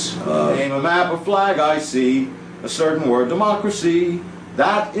was, name a map, a flag I see, a certain word, democracy,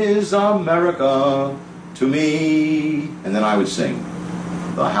 that is America to me. And then I would sing,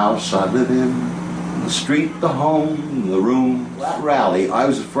 the house I live in, the street, the home, the room. That rally, I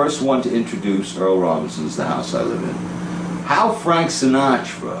was the first one to introduce Earl Robinson's The House I Live In. How Frank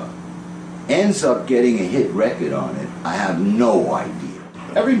Sinatra ends up getting a hit record on it, I have no idea.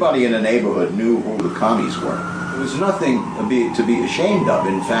 Everybody in the neighborhood knew who the commies were. There was nothing to be ashamed of.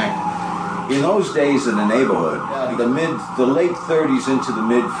 In fact, in those days in the neighborhood, the late 30s into the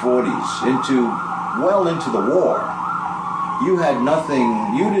mid 40s, well into the war, you had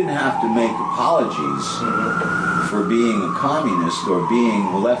nothing, you didn't have to make apologies for being a communist or being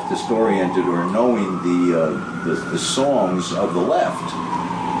leftist oriented or knowing the songs of the left,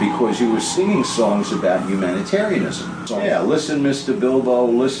 because you were singing songs about humanitarianism. Yeah, listen, Mr. Bilbo,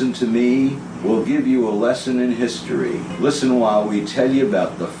 listen to me. We'll give you a lesson in history. Listen while we tell you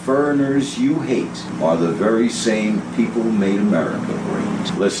about the foreigners you hate are the very same people who made America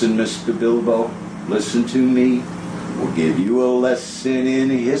great. Listen, Mr. Bilbo, listen to me. We'll give you a lesson in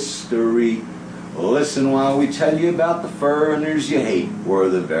history. Listen while we tell you about the foreigners you hate were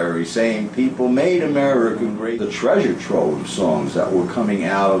the very same people made America great. The treasure trove of songs that were coming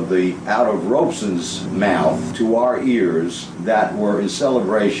out of Robeson's mouth to our ears that were in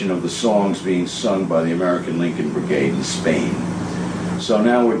celebration of the songs being sung by the American Lincoln Brigade in Spain. So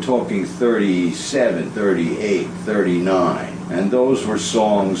now we're talking 37, 38, 39. And those were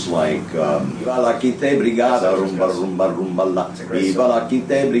songs like Viva la Quinta Brigada, rumba, rumba, rumba, la. Viva la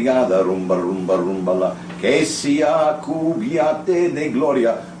Quinta Brigada, rumba, rumba, rumba, la. Que sea cubierta de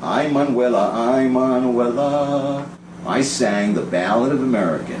gloria, ay Manuela, ay Manuela. I sang the Ballad of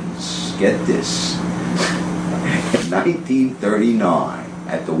Americans, get this, in 1939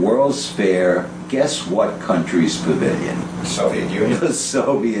 at the World's Fair. Guess what country's pavilion? Soviet Union. The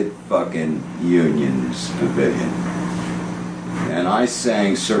Soviet fucking Union's pavilion. And I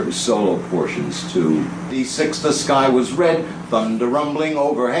sang certain solo portions to D6, the sky was red, thunder rumbling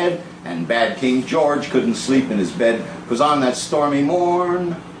overhead, and bad King George couldn't sleep in his bed, 'cause on that stormy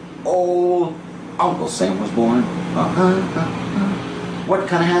morn, old Uncle Sam was born. What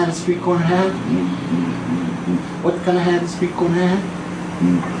kind of hat a street corner hat? What kind of hat a street corner hat?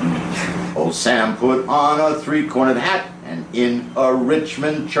 Old Sam put on a three-cornered hat, and in a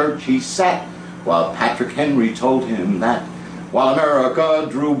Richmond church he sat, while Patrick Henry told him that while America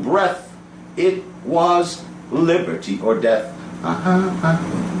drew breath, it was liberty or death.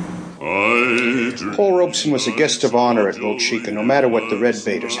 Paul Robeson was a guest of honor at Old Chica, no matter what the Red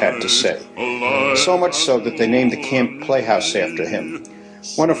Baiters had to say. So much so that they named the camp playhouse after him.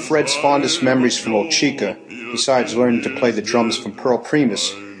 One of Fred's fondest memories from Old Chica, besides learning to play the drums from Pearl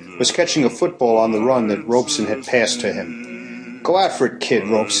Primus, was catching a football on the run that Robeson had passed to him. "Go out for it, kid,"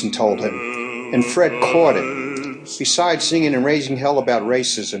 Robeson told him. And Fred caught it. Besides singing and raising hell about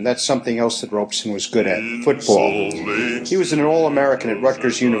racism, that's something else that Robeson was good at, football. He was an All-American at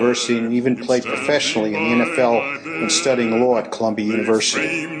Rutgers University and even played professionally in the NFL and studying law at Columbia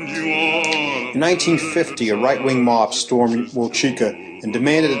University. In 1950, a right-wing mob stormed Old Chica and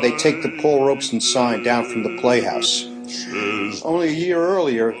demanded that they take the Paul Robeson sign down from the playhouse. Only a year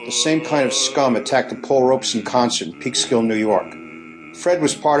earlier, the same kind of scum attacked the Paul Robeson concert in Peekskill, New York. Fred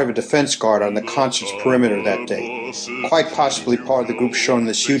was part of a defense guard on the concert's perimeter that day, quite possibly part of the group shown in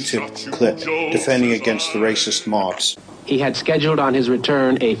this YouTube clip, defending against the racist mobs. He had scheduled on his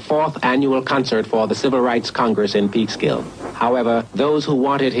return a 4th annual concert for the Civil Rights Congress in Peekskill. However, those who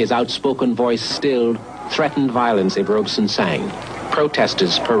wanted his outspoken voice stilled threatened violence if Robeson sang.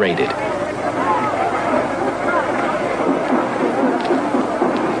 Protesters paraded.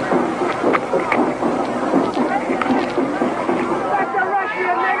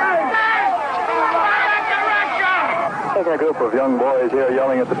 A group of young boys here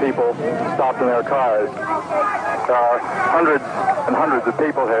yelling at the people stopped in their cars. There are hundreds and hundreds of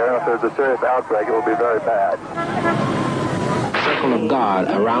people here, and if there's a serious outbreak, it will be very bad. Circle of God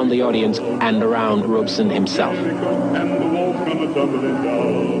around the audience and around Robeson himself.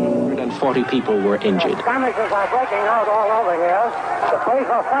 140 people were injured. Skirmishes are breaking out all over here. The police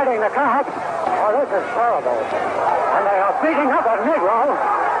are fighting the cops. Oh, this is terrible. And they are beating up a Negro.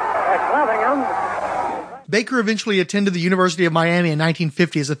 They're clubbing him. Baker eventually attended the University of Miami in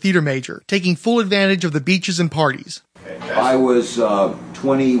 1950 as a theater major, taking full advantage of the beaches and parties. I was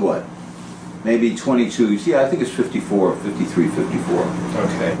 20, maybe 22. Yeah, I think it's 54, 53, 54.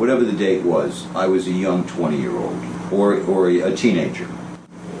 Okay. Whatever the date was, I was a young 20-year-old or a teenager.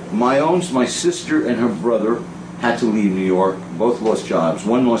 My sister and her brother had to leave New York. Both lost jobs.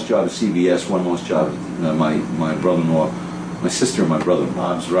 One lost job at CBS, one lost job at my brother-in-law, my sister and my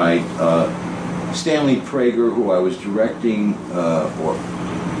brother-in-law's, right? Stanley Prager, who I was directing or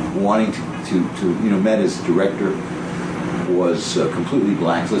wanting to met as director, was completely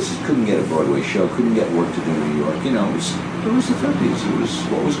blacklisted. Couldn't get a Broadway show. Couldn't get work to do in New York. It was the 50s. It was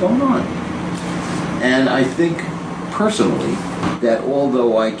what was going on. And I think personally that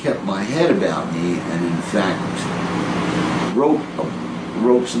although I kept my head about me and in fact wrote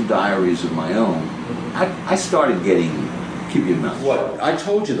some diaries of my own, I started getting. Keep your mouth. What? I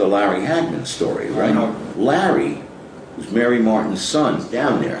told you the Larry Hagman story, right? Larry was Mary Martin's son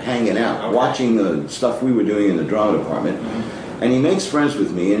down there hanging out, watching the stuff we were doing in the drama department. And he makes friends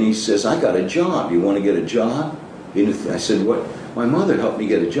with me and he says, "I got a job. You want to get a job?" I said, "What?" "My mother helped me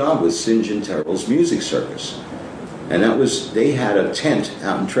get a job with St. John Terrell's Music Circus." And they had a tent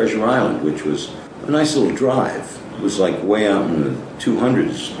out in Treasure Island, which was a nice little drive. It was like way out in the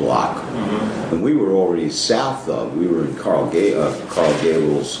 200s block. Mm-hmm. And we were already south of, we were in Carl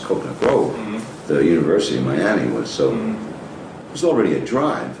Gable's Coconut Grove, the University of Miami was, so it was already a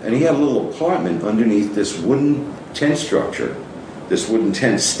drive. And he had a little apartment underneath this wooden tent structure, this wooden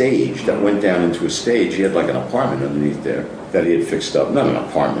tent stage that went down into a stage. He had like an apartment underneath there that he had fixed up, not an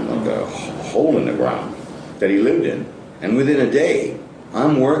apartment, like a hole in the ground that he lived in. And within a day,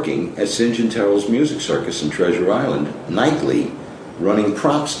 I'm working at St. John Terrell's Music Circus in Treasure Island nightly, running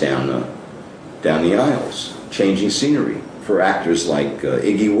props down the aisles, changing scenery for actors like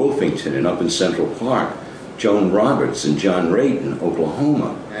Iggy Wolfington and up in Central Park, Joan Roberts and John Raitt in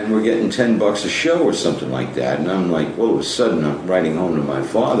Oklahoma. And we're getting $10 a show or something like that. And I'm like, all of a sudden I'm writing home to my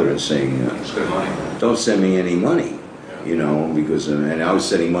father and saying, don't send me any money, because, and I was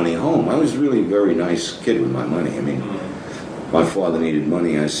sending money home. I was really a very nice kid with my money. I mean, my father needed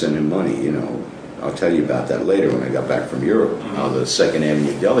money, I sent him money, I'll tell you about that later when I got back from Europe, how the 2nd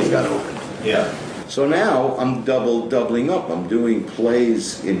Avenue Deli got opened. Yeah. So now I'm doubling up. I'm doing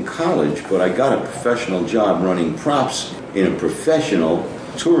plays in college, but I got a professional job running props in a professional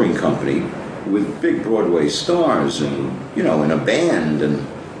touring company with big Broadway stars and, in a band and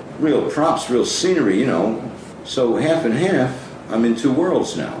real props, real scenery, So half and half, I'm in two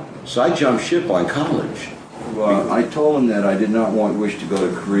worlds now. So I jumped ship on college. I told him that I did not wish to go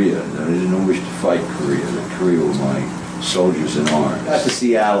to Korea, that I didn't wish to fight Korea, that Korea soldiers in arms. Got to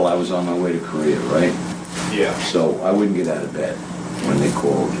Seattle, I was on my way to Korea, right? Yeah. So I wouldn't get out of bed when they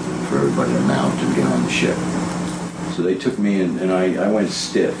called for everybody to mount and get on the ship. So they took me in, and I went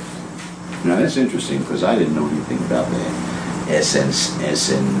stiff. Now that's interesting because I didn't know anything about the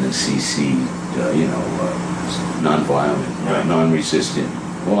SNCC, nonviolent, non-resistant.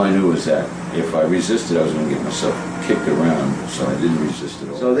 All I knew was that if I resisted, I was going to get myself kicked around, so I didn't resist at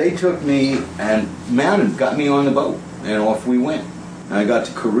all. So they took me and mounted, got me on the boat, and off we went. And I got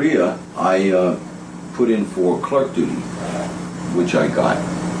to Korea, I put in for clerk duty, which I got.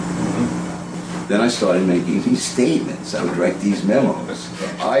 Then I started making these statements. I would write these memos.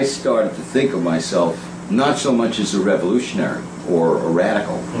 I started to think of myself not so much as a revolutionary or a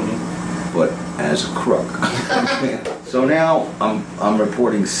radical, but as a crook. So now I'm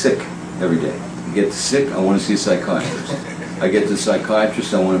reporting sick every day. I get sick, I want to see a psychiatrist. I get the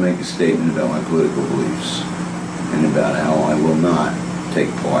psychiatrist, I want to make a statement about my political beliefs and about how I will not take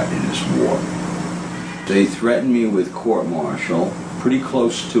part in this war. They threatened me with court-martial. Pretty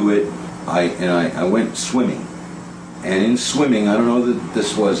close to it, I went swimming. And in swimming, I don't know that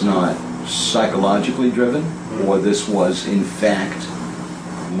this was not psychologically driven, or this was in fact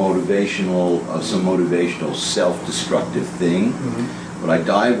some motivational self-destructive thing. But I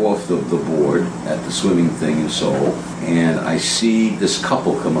dive off the board at the swimming thing in Seoul, and I see this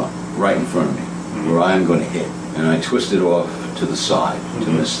couple come up right in front of me, where I'm going to hit. And I twisted off to the side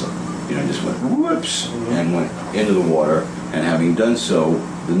to miss them. I just went whoops and went into the water. And having done so,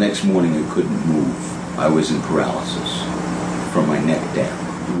 the next morning I couldn't move. I was in paralysis from my neck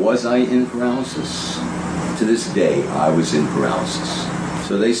down. Was I in paralysis? To this day, I was in paralysis.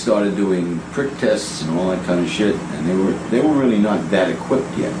 So they started doing prick tests and all that kind of shit, and they were really not that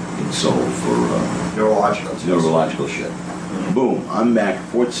equipped yet in Seoul for neurological shit. Boom! I'm back at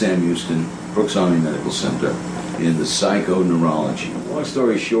Fort Sam Houston, Brooks Army Medical Center, in the psychoneurology. Long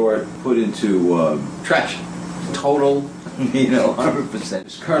story short, put into traction, total,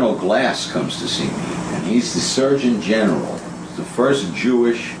 100%. Colonel Glass comes to see me, and he's the Surgeon General, the first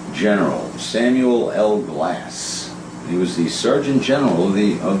Jewish general, Samuel L. Glass. He was the Surgeon General of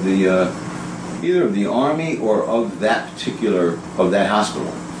the either of the Army or of that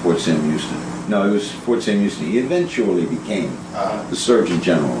hospital, Fort Sam Houston. No, it was Fort Sam Houston. He eventually became the Surgeon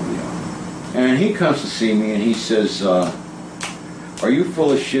General of the Army. And he comes to see me and he says, are you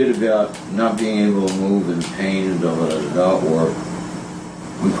full of shit about not being able to move and pain and or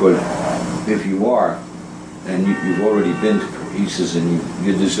we put, if you are, and you've already been to, he says, and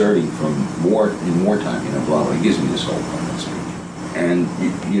you're deserting from war in wartime, blah, blah. He gives me this whole fucking speech. And,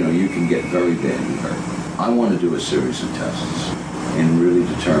 you can get very badly hurt. I want to do a series of tests and really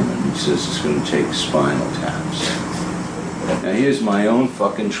determine, he says, it's going to take spinal taps. Now, here's my own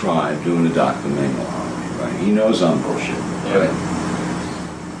fucking tribe doing a Dr. Mengele on me, right? He knows I'm bullshit, right?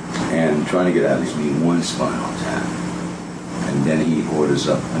 And trying to get out of these meeting one spinal tap. And then he orders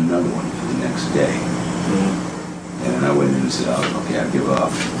up another one for the next day. And I went in and said, okay, I give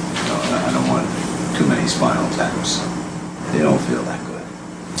up. I don't want too many spinal taps. They don't feel that good.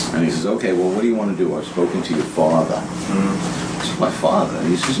 And he says, okay, well, what do you want to do? I've spoken to your father. It's my father. And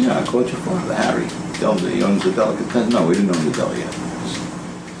he says, yeah, I called your father, Harry. He owns the delicatessen. No, we didn't own the deli yet.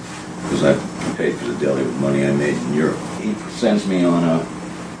 Because I paid for the deli with money I made in Europe. He sends me on a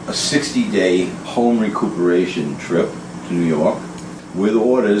 60-day home recuperation trip to New York with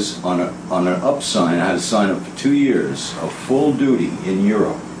orders on an up sign. I had to sign up for 2 years of full duty in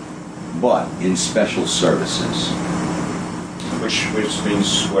Europe, but in special services. Which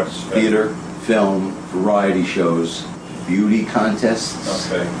means what? Theater, film, variety shows, beauty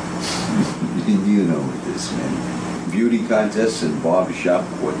contests. Okay. You know what this meant. Beauty contests and barbershop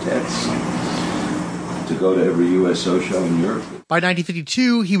quartets. To go to every USO show in Europe. By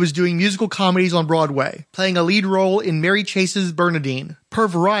 1952, he was doing musical comedies on Broadway, playing a lead role in Mary Chase's Bernadine. Per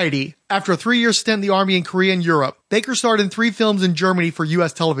Variety, after a 3-year stint in the Army in Korea and Europe, Baker starred in 3 films in Germany for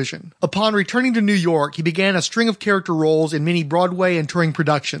U.S. television. Upon returning to New York, he began a string of character roles in many Broadway and touring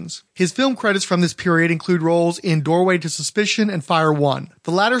productions. His film credits from this period include roles in Doorway to Suspicion and Fire One.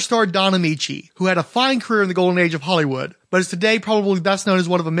 The latter starred Don Amici, who had a fine career in the golden age of Hollywood, but is today probably best known as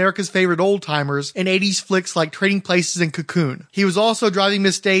one of America's favorite old-timers in 80s flicks like Trading Places and Cocoon. He was also Driving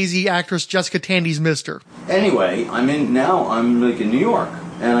Miss Daisy actress Jessica Tandy's Mister. Anyway, I'm in New York,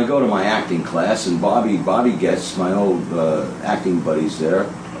 and I go to my acting class, and Bobby Getz, my old acting buddies there,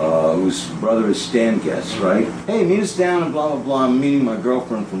 whose brother is Stan Getz, right? Hey, meet us down and blah, blah, blah. I'm meeting my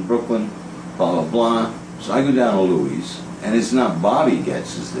girlfriend from Brooklyn, blah, blah, blah. So I go down to Louis, and it's not Bobby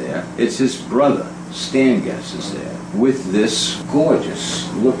Getz is there, it's his brother, Stan Getz is there, with this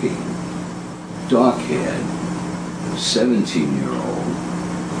gorgeous-looking, dark-haired, 17-year-old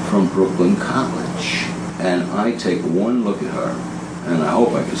from Brooklyn College. And I take one look at her, and I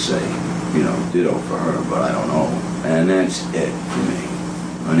hope I could say, ditto for her, but I don't know. And that's it for me.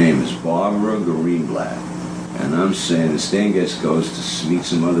 Her name is Barbara Greenblatt. And I'm saying, Stan Getz goes to meet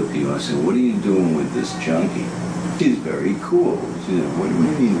some other people. I said, what are you doing with this junkie? She's very cool. She said, what do you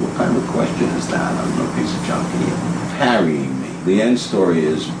mean? What kind of a question is that? I'm no piece of junkie. Parrying me. The end story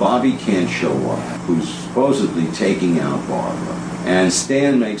is Bobby can't show up, who's supposedly taking out Barbara. And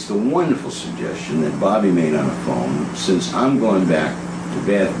Stan makes the wonderful suggestion that Bobby made on a phone, since I'm going back to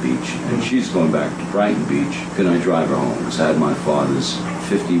Bath Beach and she's going back to Brighton Beach, can I drive her home? Because I had my father's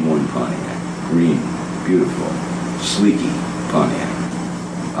 51 Pontiac. Green, beautiful, sleeky Pontiac.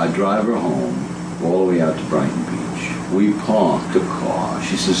 I drive her home all the way out to Brighton Beach. We parked a car.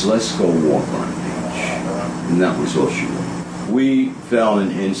 She says, let's go walk on the beach. And that was all she wanted. We fell in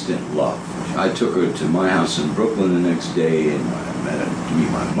instant love. I took her to my house in Brooklyn the next day, and I met her to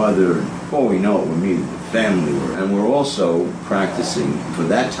meet my mother. And before we know it, we're meeting the family. And we're also practicing for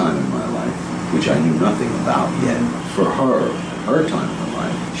that time in my life, which I knew nothing about yet. For her time in her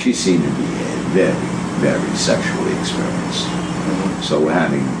life, she seemed to be very, very sexually experienced. So we're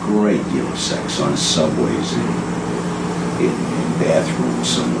having a great deal of sex on subways, in bathrooms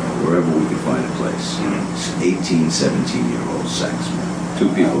somewhere, wherever we can find a place. It's 18, 17-year-old sex, man. Two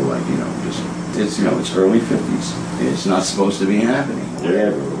people it's early 50s. It's not supposed to be happening.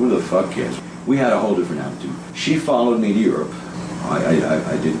 Whatever. Who the fuck cares? We had a whole different attitude. She followed me to Europe.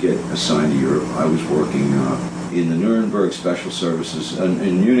 I did get assigned to Europe. I was working in the Nuremberg Special Services,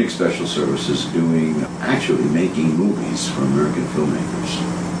 in Munich Special Services, actually making movies for American filmmakers.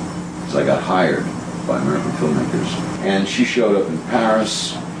 So I got hired by American filmmakers. And she showed up in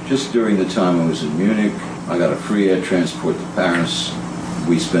Paris just during the time I was in Munich. I got a free air transport to Paris.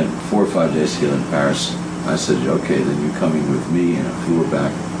 We spent 4 or 5 days together in Paris. I said, okay, then you're coming with me, and I flew her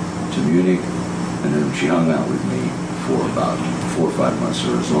back to Munich. And then she hung out with me for about 4 or 5 months,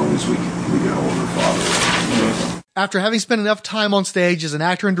 or as long as we could hold her father. After having spent enough time on stage as an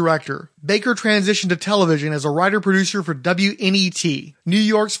actor and director, Baker transitioned to television as a writer-producer for WNET, New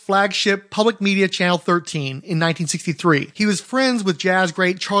York's flagship public media channel 13, in 1963. He was friends with jazz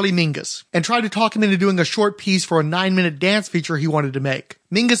great Charlie Mingus and tried to talk him into doing a short piece for a 9-minute dance feature he wanted to make.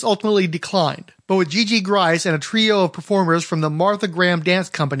 Mingus ultimately declined, but with Gigi Grice and a trio of performers from the Martha Graham Dance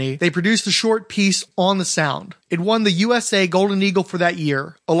Company, they produced a short piece, On the Sound. It won the USA Golden Eagle for that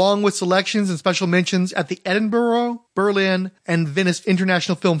year, along with selections and special mentions at the Edinburgh, Berlin, and Venice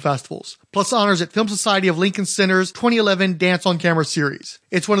International Film Festivals, plus honors at Film Society of Lincoln Center's 2011 Dance on Camera series.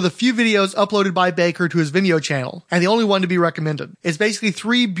 It's one of the few videos uploaded by Baker to his Vimeo channel, and the only one to be recommended. It's basically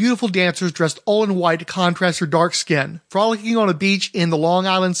 3 beautiful dancers dressed all in white to contrast their dark skin, frolicking on a beach in the Long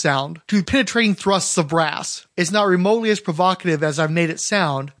Island Sound to penetrating thrusts of brass. It's not remotely as provocative as I've made it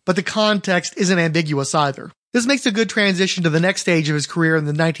sound, but the context isn't ambiguous either. This makes a good transition to the next stage of his career in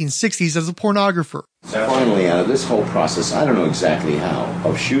the 1960s as a pornographer. Finally, out of this whole process, I don't know exactly how,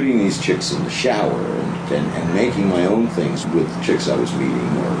 of shooting these chicks in the shower and making my own things with the chicks I was meeting,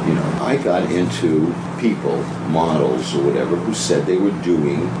 I got into people, models or whatever, who said they were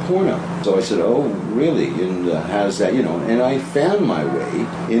doing porno. So I said, oh, really? And how's that, And I found my way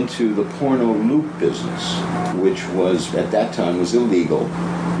into the porno loop business, which was, at that time, was illegal.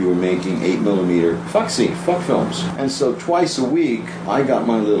 You were making 8mm fuck films. And so twice a week, I got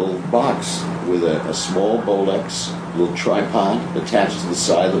my little box with a small Bolex, little tripod attached to the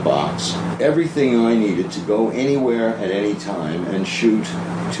side of the box. Everything I needed to go anywhere at any time and shoot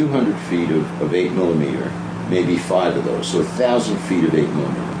 200 feet of 8mm, maybe 5 of those, so 1,000 feet of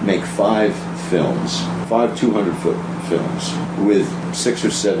 8mm. Make 5 films, 5 200-foot films with 6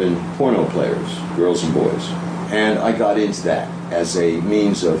 or 7 porno players, girls and boys. And I got into that as a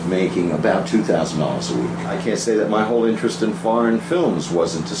means of making about $2,000 a week. I can't say that my whole interest in foreign films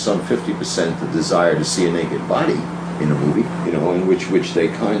wasn't to some 50% the desire to see a naked body in a movie, in which they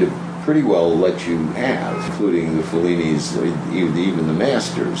kind of pretty well let you have, including the Fellinis, even the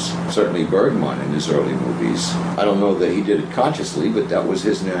masters. Certainly Bergman in his early movies. I don't know that he did it consciously, but that was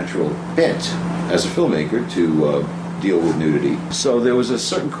his natural bent as a filmmaker to deal with nudity. So there was a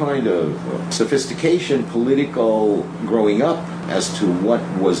certain kind of sophistication, political, growing up as to what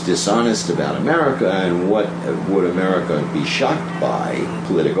was dishonest about America and what would America be shocked by,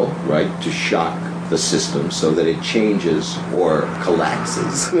 political, right, to shock the system so that it changes or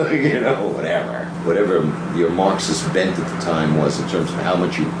collapses, whatever. whatever your Marxist bent at the time was in terms of how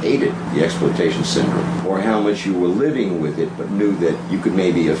much you hated the exploitation syndrome, or how much you were living with it but knew that you could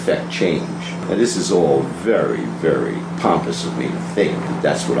maybe affect change. And this is all very, very pompous of me to think that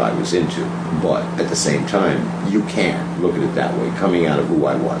that's what I was into. But at the same time, you can look at it that way, coming out of who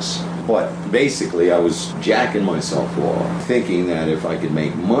I was. But basically, I was jacking myself off, thinking that if I could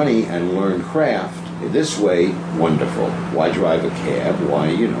make money and learn craft this way, wonderful. Why drive a cab? Why,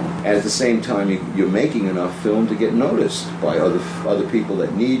 At the same time, you're making enough film to get noticed by other people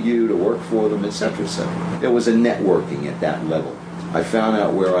that need you to work for them, etc., etc. There was a networking at that level. I found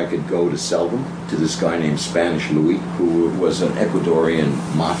out where I could go to sell them to this guy named Spanish Louis, who was an Ecuadorian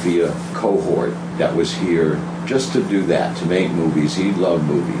mafia cohort that was here just to do that, to make movies. He loved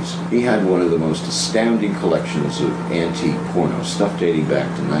movies. He had one of the most astounding collections of antique porno, stuff dating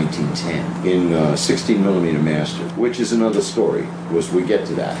back to 1910, in 16mm master, which is another story, was we get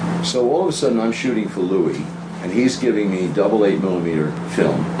to that. So all of a sudden I'm shooting for Louis, and he's giving me double 8mm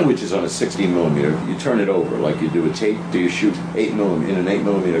film, which is on a 16mm. You turn it over like you do a tape. Do you shoot 8mm in an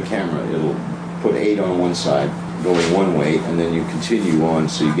 8mm camera? It'll put 8 on one side, going one way, and then you continue on,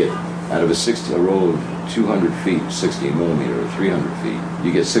 so you get out of a roll of 200 feet, 16mm, or 300 feet,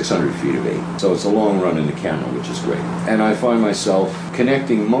 you get 600 feet of 8. So it's a long run in the camera, which is great. And I find myself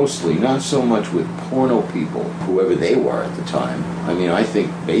connecting mostly, not so much with porno people, whoever they were at the time. I mean, I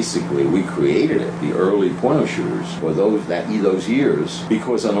think basically we created it, the early porno shooters, for those years,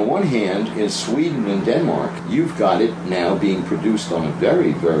 because on the one hand, in Sweden and Denmark, you've got it now being produced on a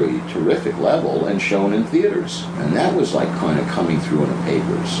very, very terrific level and shown in theaters. And that was like kind of coming through in the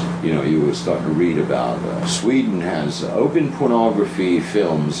papers. You were starting to read about Sweden has open pornography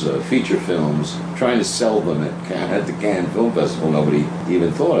films, feature films, trying to sell them at the Cannes Film Festival. Nobody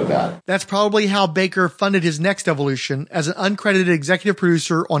even thought about it. That's probably how Baker funded his next evolution as an uncredited executive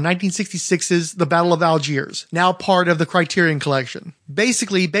producer on 1966's The Battle of Algiers, now part of the Criterion Collection.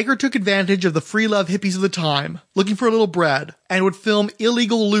 Basically, Baker took advantage of the free love hippies of the time, looking for a little bread, and would film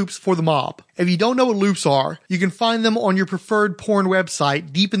illegal loops for the mob. If you don't know what loops are, you can find them on your preferred porn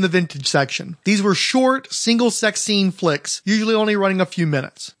website deep in the vintage section. These were short, single sex scene flicks, usually only running a few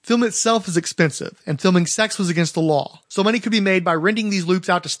minutes. Film itself is expensive, and filming sex was against the law, so money could be made by renting these loops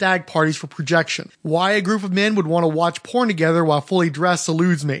out to stag parties for projection. Why a group of men would want to watch porn together while fully dressed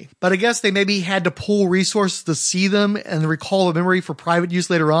eludes me, but I guess they maybe had to pool resources to see them and recall the memory for private use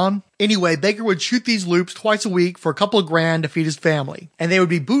later on. Anyway, Baker would shoot these loops twice a week for a couple of grand to feed his family, and they would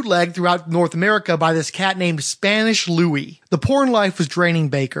be bootlegged throughout North America by this cat named Spanish Louis. The porn life was draining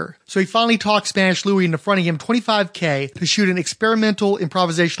Baker, so he finally talked Spanish Louis into fronting him $25,000 to shoot an experimental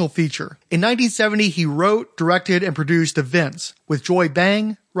improvisational feature. In 1970, he wrote, directed, and produced Events with Joy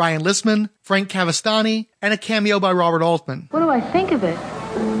Bang, Ryan Listman, Frank Cavastani, and a cameo by Robert Altman. What do I think of it?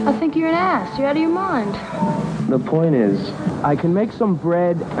 I think you're an ass. You're out of your mind. The point is, I can make some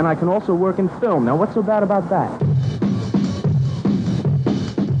bread, and I can also work in film. Now, what's so bad about that?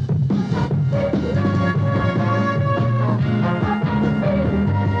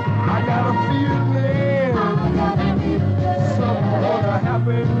 I got a feeling something's gonna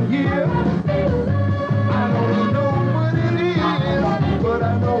happen here. I don't know what it is, but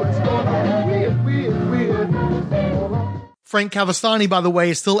I know it's gonna be weird. Frank Cavastani, by the way,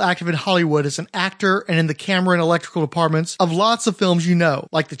 is still active in Hollywood as an actor and in the camera and electrical departments of lots of films you know,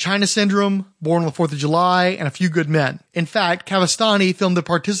 like The China Syndrome, Born on the 4th of July, and A Few Good Men. In fact, Cavastani filmed the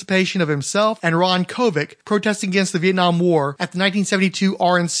participation of himself and Ron Kovic protesting against the Vietnam War at the 1972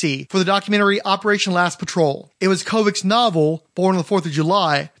 RNC for the documentary Operation Last Patrol. It was Kovic's novel, Born on the 4th of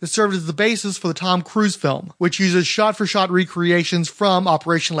July, that served as the basis for the Tom Cruise film, which uses shot-for-shot recreations from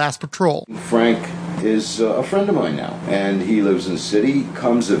Operation Last Patrol. Frank is a friend of mine now, and he lives in the city,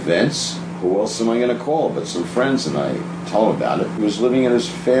 comes events. Who else am I going to call but some friends? And I tell him about it. He was living in his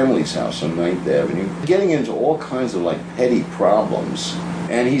family's house on 9th Avenue, getting into all kinds of petty problems,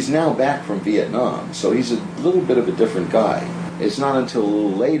 and he's now back from Vietnam, so he's a little bit of a different guy. It's not until a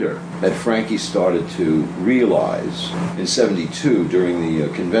little later that Frankie started to realize, in 72, during the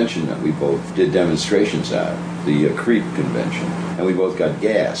convention that we both did demonstrations at, the Creep convention, and we both got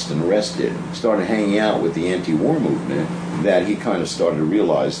gassed and arrested, started hanging out with the anti-war movement, that he kind of started to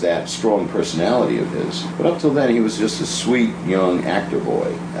realize that strong personality of his. But up till then, he was just a sweet, young actor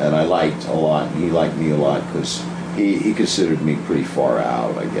boy, and I liked a lot, and he liked me a lot, because he considered me pretty far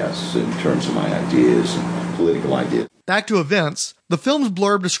out, I guess, in terms of my ideas and political ideas. Back to Events, The film's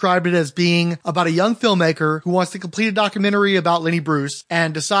blurb described it as being about a young filmmaker who wants to complete a documentary about Lenny Bruce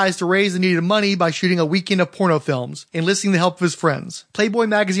and decides to raise the needed money by shooting a weekend of porno films, enlisting the help of his friends. Playboy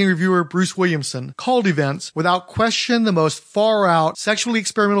magazine reviewer Bruce Williamson called Events, without question, the most far-out, sexually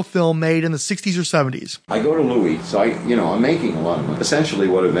experimental film made in the 60s or 70s. I go to Louis, so I'm making a lot of money. Essentially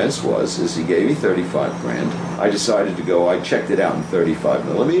what Events was, is he gave me $35,000. I decided to go, I checked it out in 35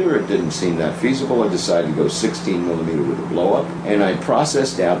 millimeter. It didn't seem that feasible. I decided to go 16 millimeter with a blow-up, and I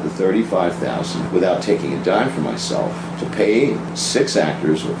processed out the $35,000 without taking a dime for myself to pay 6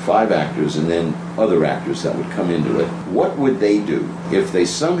 actors or 5 actors and then other actors that would come into it. What would they do if they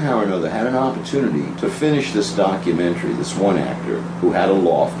somehow or another had an opportunity to finish this documentary, this one actor who had a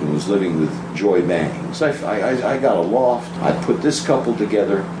loft and was living with Joy Bang? So I got a loft, I put this couple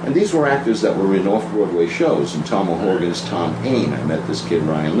together, and these were actors that were in off-Broadway shows. In Tom O'Horgan's Tom Paine, I met this kid,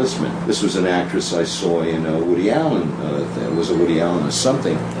 Ryan Listman. This was an actress I saw in Woody Allen, it was a Woody Allen or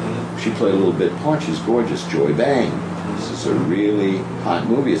something. She played a little bit part, she's gorgeous, Joy Bang. This is a really hot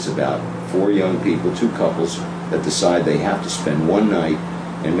movie. It's about 4 young people, 2 couples, that decide they have to spend one night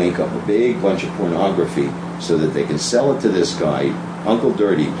and make up a big bunch of pornography so that they can sell it to this guy. Uncle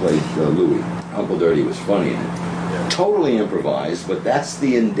Dirty played Louis. Uncle Dirty was funny in it. Yeah. Totally improvised, but that's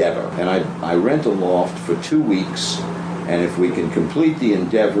the endeavor. And I rent a loft for 2 weeks, and if we can complete the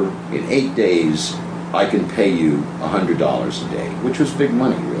endeavor in 8 days, I can pay you $100 a day, which was big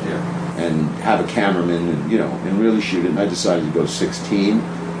money, really. Yeah. And have a cameraman and really shoot it. And I decided to go 16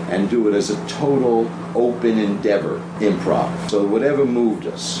 and do it as a total open endeavor, improv. So whatever moved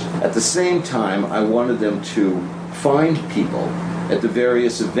us. At the same time, I wanted them to find people at the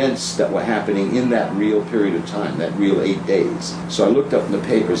various events that were happening in that real period of time, that real 8 days. So I looked up in the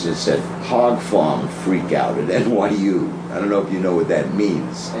papers and it said, Hog Farm Freak Out at NYU. I don't know if you know what that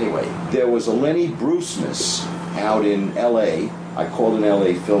means. Anyway, there was a Lenny Brucemas out in L.A. I called an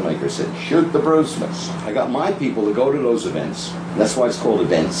L.A. filmmaker, said, shoot the Brucemas. I got my people to go to those events, that's why it's called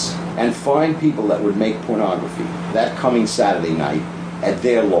Events, and find people that would make pornography that coming Saturday night at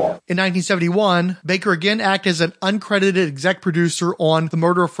their law. In 1971, Baker again acted as an uncredited exec producer on The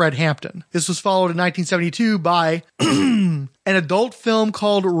Murder of Fred Hampton. This was followed in 1972 by an adult film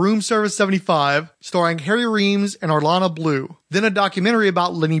called Room Service 75, starring Harry Reams and Orlana Blue, then a documentary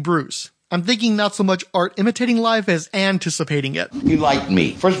about Lenny Bruce. I'm thinking not so much art imitating life as anticipating it. He liked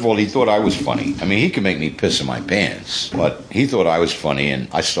me. First of all, he thought I was funny. I mean, he could make me piss in my pants, but he thought I was funny, and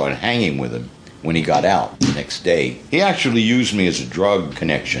I started hanging with him when he got out the next day. He actually used me as a drug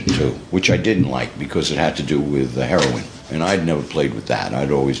connection, too, which I didn't like because it had to do with the heroin. And I'd never played with that.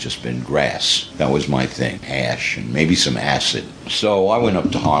 I'd always just been grass. That was my thing. Hash and maybe some acid. So I went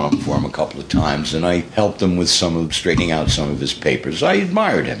up to Harlem for him a couple of times, and I helped him with straightening out some of his papers. I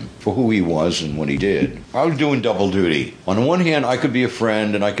admired him for who he was and what he did. I was doing double duty. On the one hand, I could be a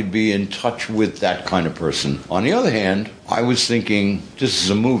friend and I could be in touch with that kind of person. On the other hand, I was thinking, this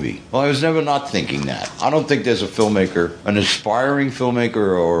is a movie. Well, I was never not thinking that. I don't think there's a filmmaker, an aspiring filmmaker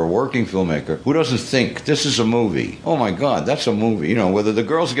or a working filmmaker, who doesn't think this is a movie. Oh my God, that's a movie. You know, whether the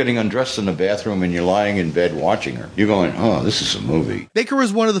girl's getting undressed in the bathroom and you're lying in bed watching her, you're going, oh, this is a movie. Baker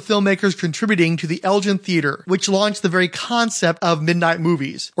was one of the filmmakers contributing to the Elgin Theater, which launched the very concept of midnight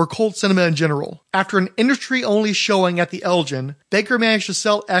movies, or cult cinema in general. After an industry-only showing at the Elgin, Baker managed to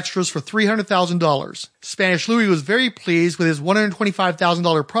sell extras for $300,000. Spanish Louis was very pleased with his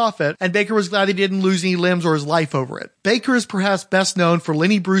 $125,000 profit, and Baker was glad he didn't lose any limbs or his life over it. Baker is perhaps best known for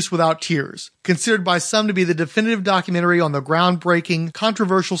Lenny Bruce Without Tears, considered by some to be the definitive documentary on the groundbreaking,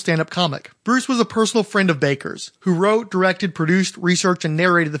 controversial stand-up comic. Bruce was a personal friend of Baker's, who wrote, directed, produced, researched, and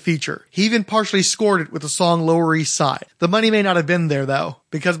narrated the feature. He even partially scored it with the song Lower East Side. The money may not have been there, though,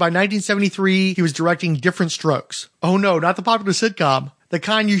 because by 1973, he was directing Different Strokes. Oh no, not the popular sitcom. The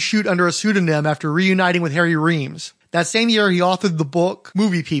kind you shoot under a pseudonym after reuniting with Harry Reams. That same year, he authored the book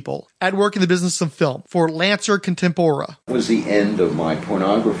Movie People, at work in the business of film, for Lancer Contempora. It was the end of my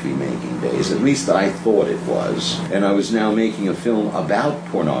pornography making days. At least I thought it was. And I was now making a film about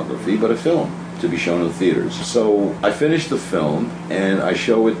pornography, but a film to be shown in theaters. So I finished the film, and I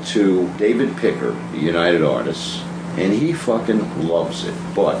show it to David Picker, the United Artists, and he fucking loves it,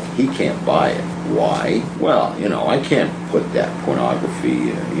 but he can't buy it. Why? Well, I can't put that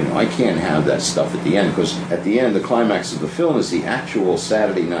pornography, I can't have that stuff at the end, because at the end, the climax of the film is the actual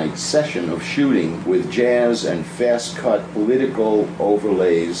Saturday night session of shooting with jazz and fast-cut political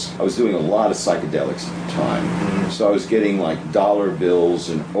overlays. I was doing a lot of psychedelics at the time, so I was getting like dollar bills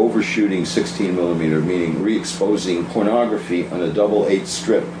and overshooting 16 millimeter, meaning re-exposing pornography on a double 8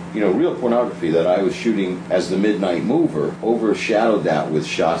 strip. Real pornography that I was shooting as the Midnight Mover overshadowed that with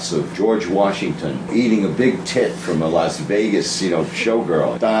shots of George Washington Washington eating a big tit from a Las Vegas,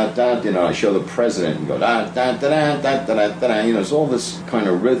 showgirl. I show the president and go, it's all this kind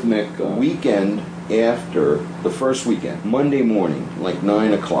of rhythmic weekend after the first weekend. Monday morning, like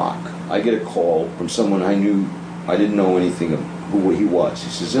 9 o'clock, I get a call from someone I didn't know anything of who he was. He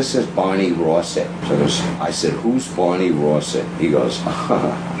says, this is Barney Rosset. So I said, who's Barney Rosset? He goes,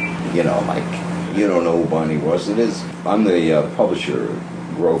 you don't know who Barney Rosset is? I'm the publisher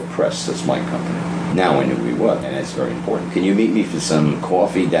of Grove Press. That's my company. Now I knew who he was, and that's very important. Can you meet me for some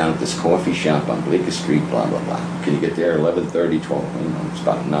coffee down at this coffee shop on Bleecker Street, blah, blah, blah. Can you get there 11:30, 12? It's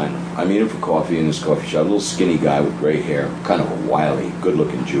about 9. I meet him for coffee in this coffee shop, a little skinny guy with gray hair, kind of a wily,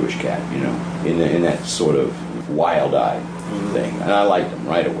 good-looking Jewish cat, in that sort of wild-eyed thing. And I liked him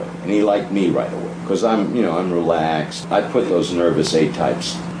right away, and he liked me right away, because I'm relaxed. I put those nervous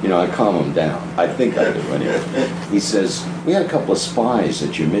A-types, I calm them down. I think I do anyway. He says, we had a couple of spies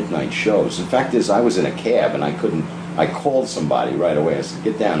at your midnight shows. The fact is, I was in a cab, and I called somebody right away. I said,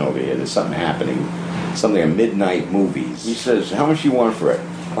 get down over here. There's something happening. Something at midnight movies. He says, how much do you want for it?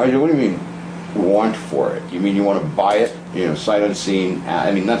 I said, what do you mean, want for it? You mean you want to buy it? Sight unseen.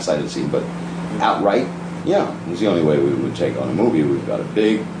 Not sight unseen, but outright? Yeah, it's the only way we would take on a movie. We've got a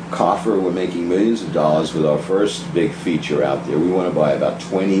big coffer. We're making millions of dollars with our first big feature out there. We want to buy about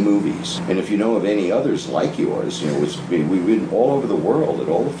 20 movies. And if you know of any others like yours, we've been all over the world at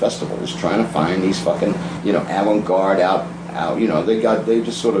all the festivals trying to find these fucking, avant-garde out. They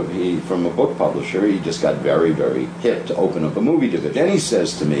just sort of, from a book publisher, he just got very, very hip to open up a movie division. Then he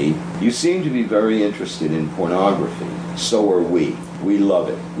says to me, you seem to be very interested in pornography. So are we. We love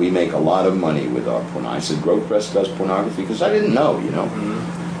it. We make a lot of money with our pornography. I said, Grove Press does pornography? Because I didn't know,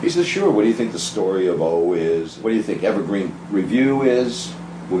 Mm-hmm. He says, sure. What do you think the story of O is? What do you think Evergreen Review is?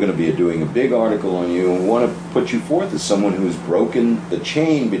 We're going to be doing a big article on you, and we want to put you forth as someone who's broken the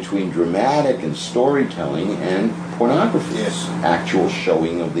chain between dramatic and storytelling and pornography. Yes. Actual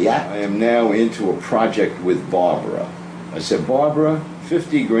showing of the act. I am now into a project with Barbara. I said, Barbara,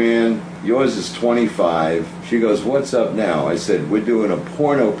 50 grand, yours is 25. She goes, what's up now? I said, we're doing a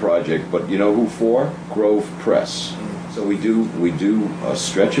porno project, but you know who for? Grove Press. So we do a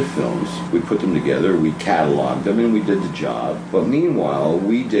stretch of films, we put them together, we catalog them, and we did the job. But meanwhile,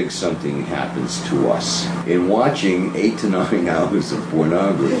 we dig something happens to us. In watching 8 to 9 hours of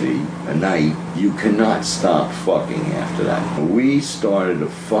pornography a night, you cannot stop fucking after that. We started to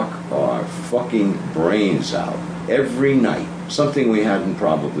fuck our fucking brains out every night. Something we hadn't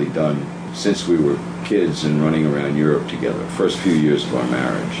probably done since we were kids and running around Europe together, first few years of our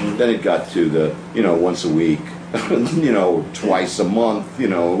marriage. Then it got to the, once a week, twice a month,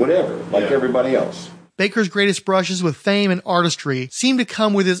 whatever, like everybody else. Baker's greatest brushes with fame and artistry seem to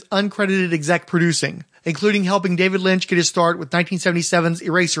come with his uncredited exec producing, including helping David Lynch get his start with 1977's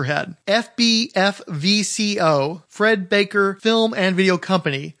Eraserhead. FBFVCO, Fred Baker Film and Video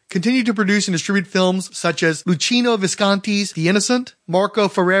Company, continued to produce and distribute films such as Luchino Visconti's The Innocent, Marco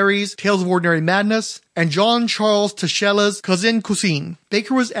Ferreri's Tales of Ordinary Madness, and John Charles Taschella's Cousin Cousine.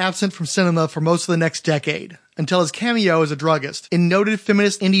 Baker was absent from cinema for most of the next decade, until his cameo as a druggist in noted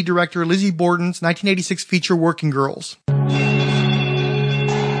feminist indie director Lizzie Borden's 1986 feature Working Girls.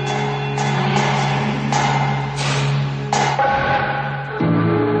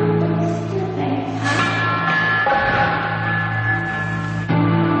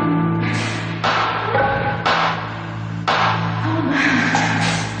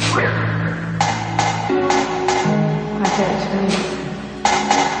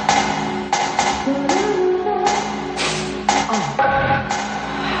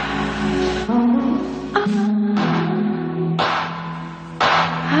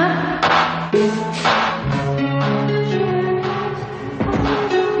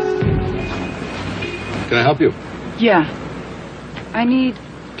 Can I help you? Yeah. I need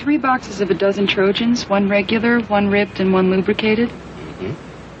 3 boxes of a dozen Trojans, 1 regular, 1 ribbed, and 1 lubricated. Mm-hmm.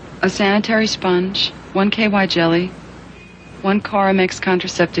 A sanitary sponge, 1 KY jelly, 1 Caramex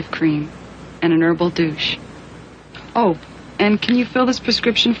contraceptive cream, and an herbal douche. Oh, and can you fill this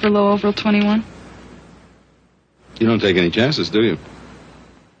prescription for low overall 21? You don't take any chances, do you?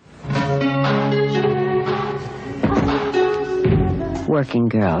 Working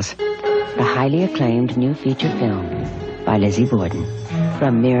Girls, the highly acclaimed new feature film by Lizzie Borden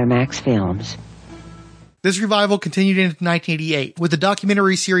from Miramax Films. This revival continued into 1988 with the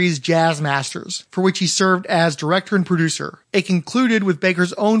documentary series Jazz Masters, for which he served as director and producer. It concluded with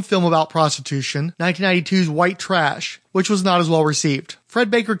Baker's own film about prostitution, 1992's White Trash, which was not as well received.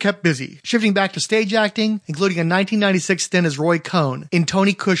 Fred Baker kept busy, shifting back to stage acting, including a 1996 stint as Roy Cohn in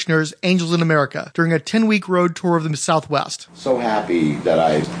Tony Kushner's Angels in America during a 10-week road tour of the Southwest. So happy that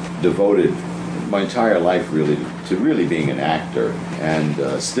I devoted my entire life really to really being an actor,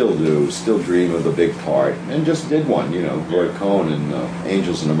 and still dream of a big part, and just did one. You know, Roy Cohn and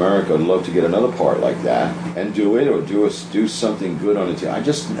Angels in America. I'd love to get another part like that and do it, or do something good on it. I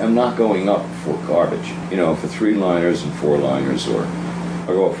just am not going up for garbage. You know, for 3-liners and 4-liners, or I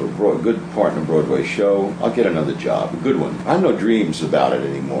go for a good part in a Broadway show. I'll get another job, a good one. I have no dreams about it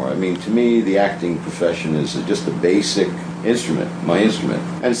anymore. I mean, to me, the acting profession is just a basic instrument, my instrument,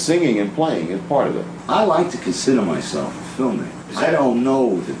 and singing and playing is part of it. I like to consider myself a filmmaker. I don't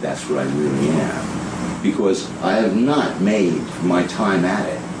know that that's what I really am, because I have not made, for my time at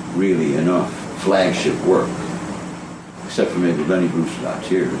it, really enough flagship work, except for maybe Lenny Bruce Without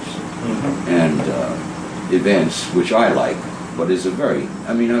Tears, and Events, which I like, but is a very,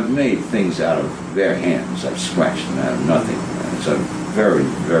 I mean, I've made things out of bare hands. I've scratched them out of nothing. It's a very,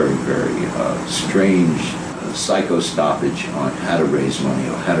 very, very strange psycho-stoppage on how to raise money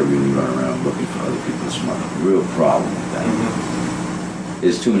or how to really run around looking for other people's money. Real problem with that.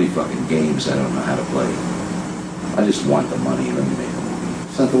 There's too many fucking games I don't know how to play. I just want the money and let me make a movie.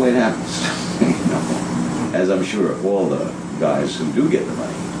 It's not the way it happens. You know? As I'm sure all the guys who do get the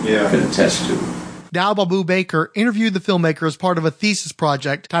money can attest to. Dal Babu Baker interviewed the filmmaker as part of a thesis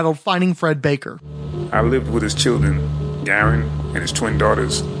project titled Finding Fred Baker. I lived with his children, Garen and his twin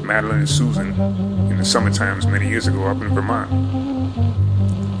daughters, Madeline and Susan, in the summer times many years ago up in Vermont.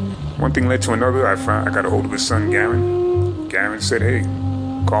 One thing led to another. I got a hold of his son, Garen. Garen said, "Hey,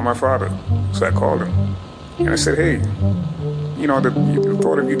 call my father." So I called him. And I said, "Hey, you know, the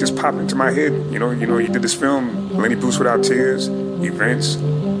thought of you just popped into my head. You know, you did this film, Lenny Bruce Without Tears, Events,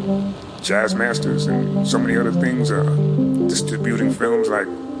 Jazz Masters, and so many other things, distributing films like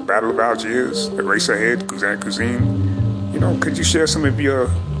Battle of Algiers, Eraserhead, Cousin Cuisine. You know, could you share some of your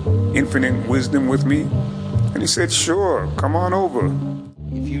infinite wisdom with me?" And he said, "Sure, come on over."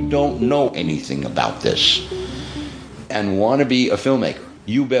 If you don't know anything about this and want to be a filmmaker,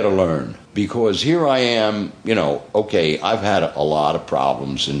 you better learn. Because here I am, you know, okay, I've had a lot of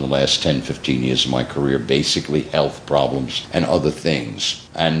problems in the last 10, 15 years of my career, basically health problems and other things,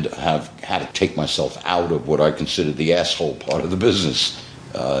 and have had to take myself out of what I consider the asshole part of the business,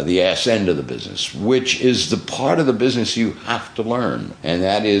 the ass end of the business, which is the part of the business you have to learn. And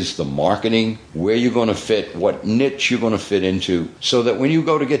that is the marketing, where you're going to fit, what niche you're going to fit into, so that when you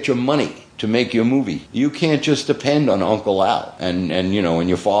go to get your money to make your movie, you can't just depend on Uncle Al and you know, and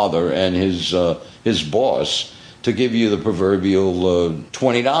your father and his boss to give you the proverbial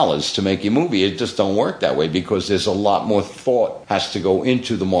 $20 to make your movie. It just don't work that way, because there's a lot more thought has to go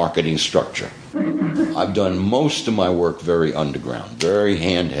into the marketing structure. I've done most of my work very underground, very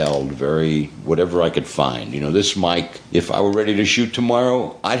handheld, very whatever I could find. You know, this mic, if I were ready to shoot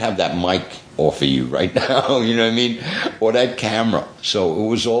tomorrow, I'd have that mic offer you right now, you know what I mean? Or that camera. So it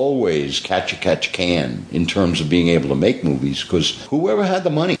was always catch a can in terms of being able to make movies, because whoever had the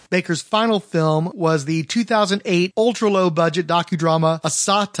money. Baker's final film was the 2008 ultra-low-budget docudrama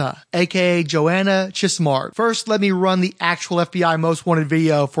Asata, a.k.a. Joanna Chizmard. First, let me run the actual FBI Most Wanted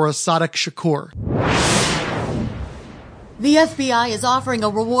video for Asata Shakur. The FBI is offering a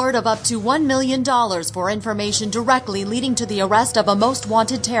reward of up to $1 million for information directly leading to the arrest of a most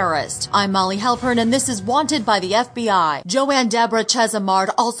wanted terrorist. I'm Molly Halpern, and this is Wanted by the FBI. Joanne Deborah Chizmard,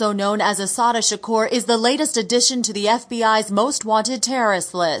 also known as Asata Shakur, is the latest addition to the FBI's most wanted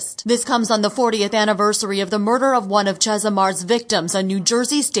terrorist list. This comes on the 40th anniversary of the murder of one of Chizmard's victims, a New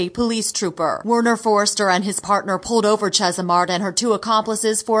Jersey State Police trooper. Werner Forrester and his partner pulled over Chizmard and her 2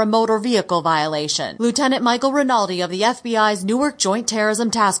 accomplices for a motor vehicle violation. Lieutenant Michael Rinaldi of the FBI's Newark Joint Terrorism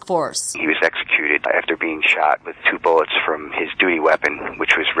Task Force. He was executed after being shot with 2 bullets from his duty weapon,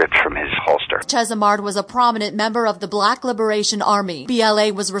 which was ripped from his holster. Chizmard was a prominent member of the Black Liberation Army.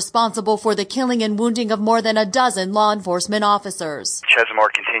 BLA was responsible for the killing and wounding of more than a dozen law enforcement officers.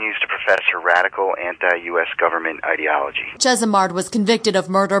 Chizmard continues to profess her radical anti-U.S. government ideology. Chizmard was convicted of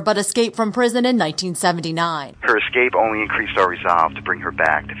murder but escaped from prison in 1979. Her escape only increased our resolve to bring her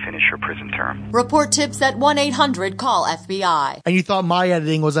back to finish her prison term. Report tips at 1-800-CALL-FBI. And you thought my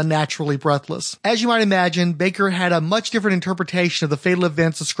editing was unnaturally breathless. As you might imagine, Baker had a much different interpretation of the fatal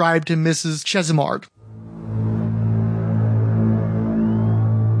events ascribed to Mrs. Chizmard.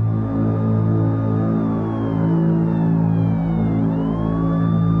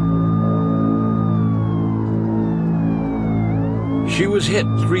 She was hit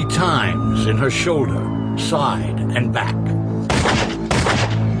 3 times in her shoulder, side, and back.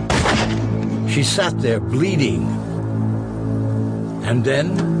 She sat there bleeding. And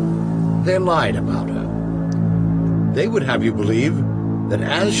then they lied about her. They would have you believe that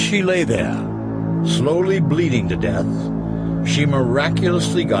as she lay there, slowly bleeding to death, She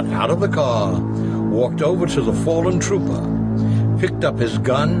miraculously got out of the car, walked over to the fallen trooper, picked up his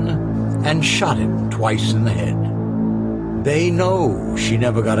gun, and shot him twice in the head. They know she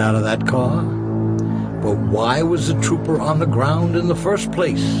never got out of that car. But why was the trooper on the ground in the first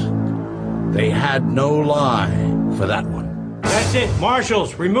place? They had no lie for that one. That's it.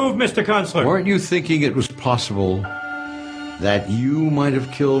 Marshals, remove Mr. Kunstler. Weren't you thinking it was possible that you might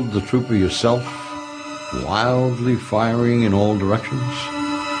have killed the trooper yourself, wildly firing in all directions?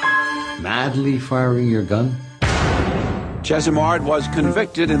 Madly firing your gun? Chesimard was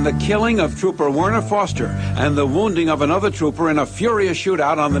convicted in the killing of Trooper Werner Foster and the wounding of another trooper in a furious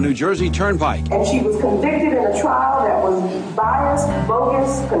shootout on the New Jersey Turnpike. And she was convicted in a trial that was biased,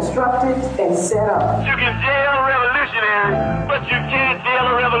 bogus, constructed, and set up. You can jail a revolutionary, but you can't jail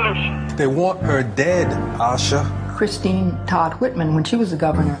a revolution. They want her dead, Asha. Christine Todd Whitman, when she was the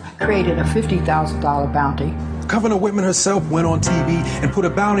governor, created a $50,000 bounty. Governor Whitman herself went on TV and put a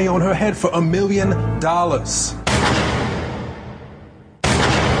bounty on her head for $1 million.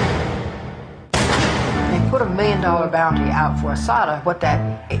 Put $1 million bounty out for Assata. What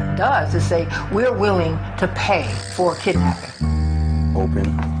that does is say, we're willing to pay for kidnapping. Open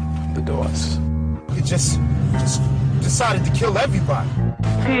the doors. You just decided to kill everybody.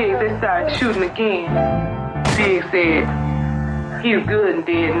 Pig, they started shooting again. Pig said, he's good and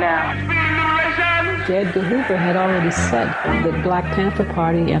dead now. J. Edgar Hoover had already said that Black Panther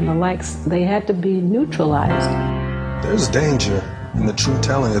Party and the likes, they had to be neutralized. There's danger in the true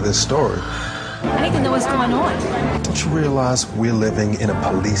telling of this story. I need to know what's going on. Don't you realize we're living in a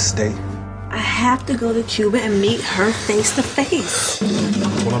police state? I have to go to Cuba and meet her face to face.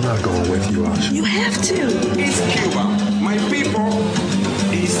 Well, I'm not going with you, Asha. You have to. It's Cuba. My people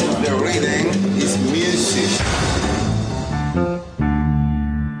is the rhythm, is music.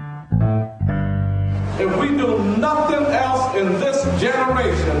 If we do nothing else in this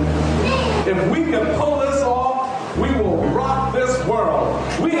generation, if we can pull this off, we will rock this world.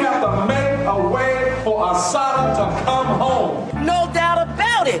 We have to make a way for Assata to come home. No doubt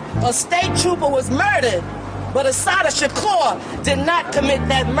about it. A state trooper was murdered, but Assata Shakur did not commit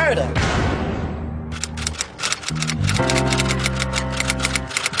that murder.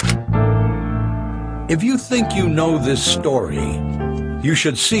 If you think you know this story, you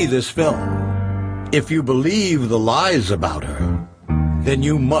should see this film. If you believe the lies about her, then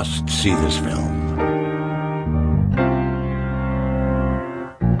you must see this film.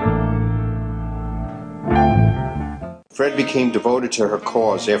 Fred became devoted to her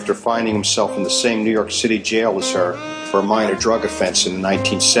cause after finding himself in the same New York City jail as her for a minor drug offense in the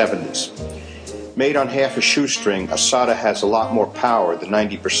 1970s. Made on half a shoestring, Assata has a lot more power than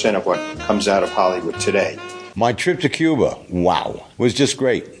 90% of what comes out of Hollywood today. My trip to Cuba, wow, was just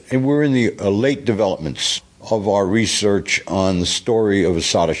great. And we're in the late developments of our research on the story of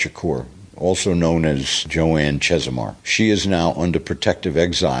Assata Shakur, also known as Joanne Chesimard. She is now under protective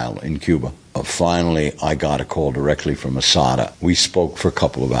exile in Cuba. Finally, I got a call directly from Assata. We spoke for a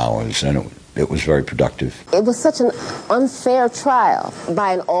couple of hours, and it was very productive. It was such an unfair trial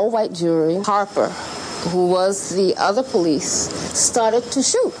by an all-white jury. Harper, who was the other police, started to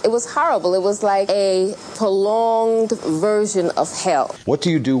shoot. It was horrible. It was like a prolonged version of hell. What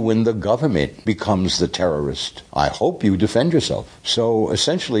do you do when the government becomes the terrorist? I hope you defend yourself. So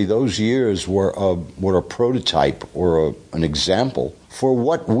essentially those years were a prototype or an example for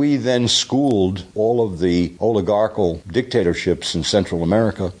what we then schooled all of the oligarchical dictatorships in Central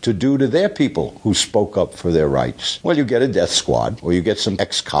America to do to their people who spoke up for their rights. Well, you get a death squad, or you get some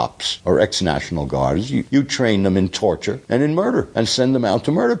ex-cops or ex-National Guards. You train them in torture and in murder and send them out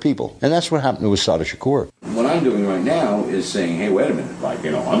to murder people. And that's what happened to Assata Shakur. What I'm doing right now is saying, hey, wait a minute,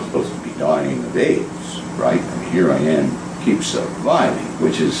 I'm supposed to be dying of AIDS, right? I mean, here I am, keep surviving,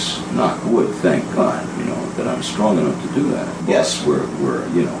 which is not good, thank God, that I'm strong enough to do that. Yes, we're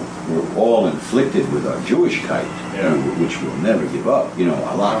all inflicted with our Jewish kite, which we'll never give up.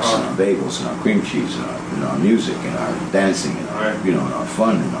 Our lox and our bagels and our cream cheese and our music and our dancing and our, and our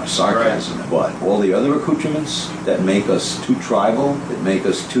fun and our sarcasm. Right. But all the other accoutrements that make us too tribal, that make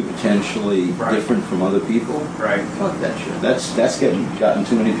us too potentially different from other people, fuck that shit. That's gotten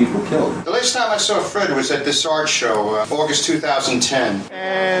too many people killed. The last time I saw Fred was at this art show, August 2010.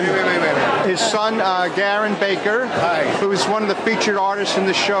 And his son, Garen Baker, who is one of the featured artists in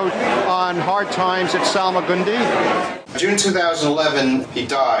the show on Hard Times at Salmagundi. June 2011, he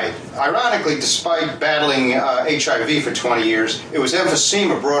died. Ironically, despite battling HIV for 20 years, it was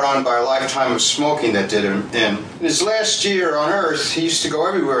emphysema brought on by a lifetime of smoking that did him in. In his last year on Earth, he used to go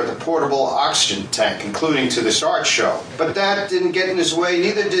everywhere with a portable oxygen tank, including to this art show. But that didn't get in his way,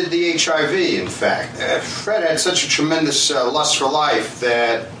 neither did the HIV, in fact. Fred had such a tremendous lust for life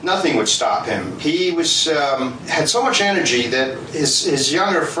that nothing would stop him. He had so much energy that his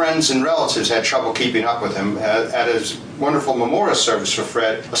younger friends and relatives had trouble keeping up with him. At his wonderful memorial service for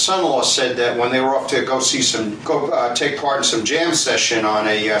Fred, a son-in-law said that when they were off to go take part in some jam session on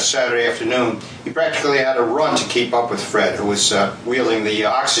a Saturday afternoon, he practically had to run to keep up with Fred, who was wheeling the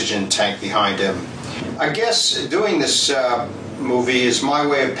oxygen tank behind him. I guess doing this movie is my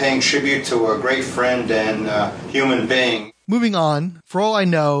way of paying tribute to a great friend and human being. Moving on, for all I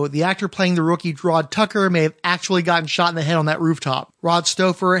know, the actor playing the rookie Rod Tucker may have actually gotten shot in the head on that rooftop. Rod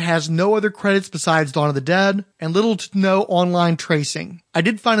Stouffer has no other credits besides Dawn of the Dead, and little to no online tracing. I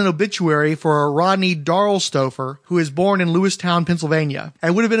did find an obituary for a Rodney Darrell Stouffer, who was born in Lewistown, Pennsylvania,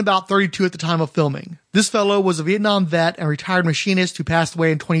 and would have been about 32 at the time of filming. This fellow was a Vietnam vet and retired machinist who passed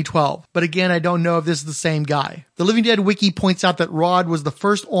away in 2012, but again, I don't know if this is the same guy. The Living Dead Wiki points out that Rod was the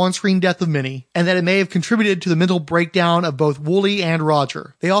first on-screen death of many, and that it may have contributed to the mental breakdown of both Wooly and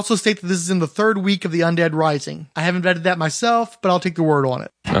Roger. They also state that this is in the third week of the Undead Rising. I haven't vetted that myself, but I'll take the word on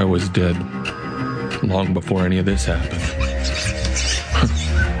it. I was dead long before any of this happened.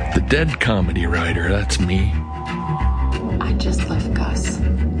 The dead comedy writer, that's me. I just left Gus.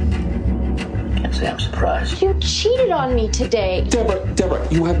 Can't say I'm surprised. You cheated on me today. Deborah,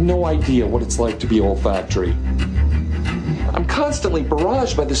 you have no idea what it's like to be olfactory. I'm constantly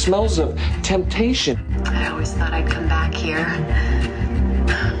barraged by the smells of temptation. I always thought I'd come back here,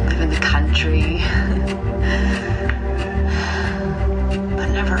 live in the country, but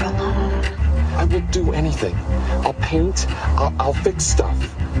never alone. I will do anything. I'll paint, I'll fix stuff.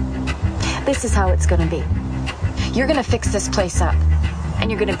 This is how it's gonna be. You're gonna fix this place up,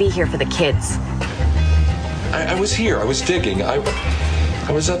 and you're gonna be here for the kids. I was here, I was digging, I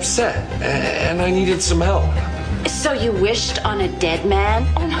was upset, and I needed some help. So you wished on a dead man?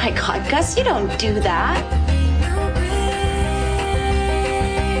 Oh my God, Gus, you don't do that.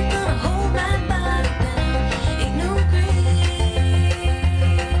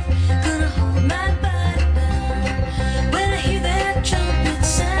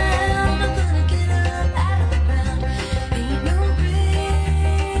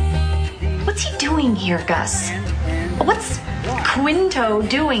 What's he doing here, Gus? What's Quinto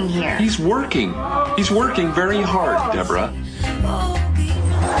doing here? He's working. He's working very hard, Deborah.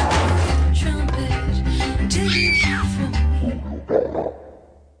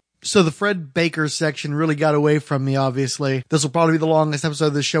 So the Fred Baker section really got away from me, obviously. This will probably be the longest episode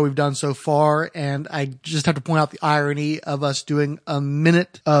of the show we've done so far, and I just have to point out the irony of us doing a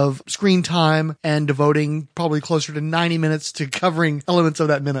minute of screen time and devoting probably closer to 90 minutes to covering elements of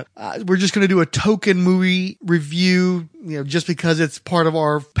that minute. We're just going to do a token movie review, just because it's part of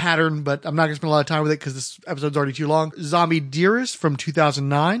our pattern, but I'm not going to spend a lot of time with it because this episode's already too long. Zombie Dearest from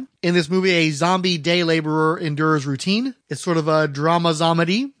 2009. In this movie, a zombie day laborer endures routine. It's sort of a drama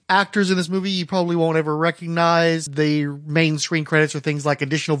zombie. Actors in this movie you probably won't ever recognize. The main screen credits are things like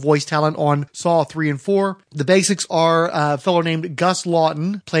additional voice talent on Saw 3 and 4. The basics are a fellow named Gus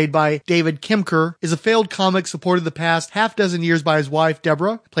Lawton, played by David Kimker, is a failed comic supported the past half dozen years by his wife,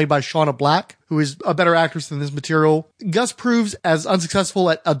 Deborah, played by Shauna Black, who is a better actress than this material. Gus proves as unsuccessful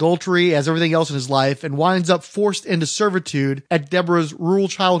at adultery as everything else in his life and winds up forced into servitude at Deborah's rural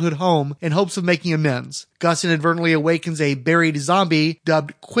childhood home in hopes of making amends. Gus inadvertently awakens a buried zombie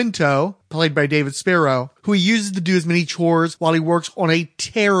dubbed Quinto, played by David Sparrow, who he uses to do as many chores while he works on a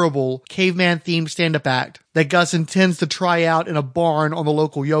terrible caveman-themed stand-up act that Gus intends to try out in a barn on the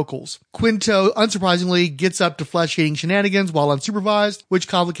local yokels. Quinto, unsurprisingly, gets up to flesh-eating shenanigans while unsupervised, which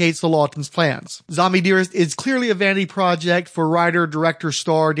complicates the Lawtons' plans. Zombie Dearest is clearly a vanity project for writer, director,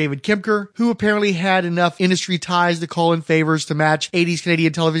 star David Kimker, who apparently had enough industry ties to call in favors to match 80s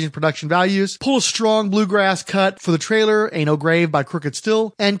Canadian television production values, pull a strong bluegrass cut for the trailer, Ain't No Grave by Crooked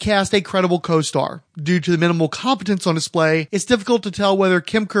Still, and cast a credible co-star. Due to the minimal competence on display, it's difficult to tell whether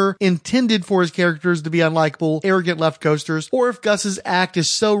Kimker intended for his characters to be unlikable, arrogant left coasters, or if Gus's act is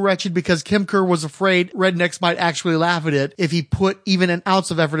so wretched because Kimker was afraid rednecks might actually laugh at it if he put even an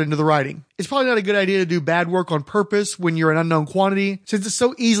ounce of effort into the writing. It's probably not a good idea to do bad work on purpose when you're an unknown quantity, since it's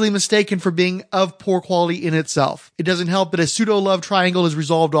so easily mistaken for being of poor quality in itself. It doesn't help that a pseudo-love triangle is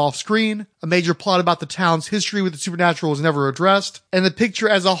resolved off-screen, a major plot about the town's history with the supernatural is never addressed, and the picture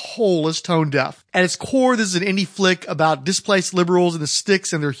as a whole is tone deaf. At its core, this is an indie flick about displaced liberals in the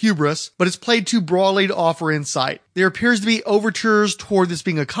sticks and their hubris, but it's played too broadly to offer insight. There appears to be overtures toward this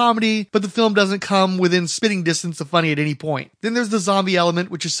being a comedy, but the film doesn't come within spitting distance of funny at any point. Then there's the zombie element,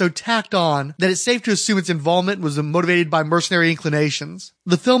 which is so tacked on that it's safe to assume its involvement was motivated by mercenary inclinations.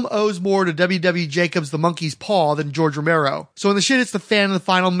 The film owes more to W.W. Jacobs' The Monkey's Paw than George Romero. So when the shit hits the fan in the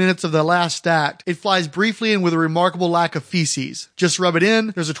final minutes of the last act, it flies briefly and with a remarkable lack of feces. Just rub it in,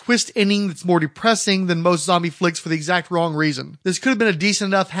 there's a twist ending that's more depressing than most zombie flicks for the exact wrong reason. This could have been a decent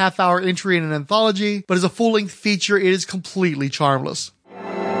enough half-hour entry in an anthology, but as a full-length feature, it is completely charmless.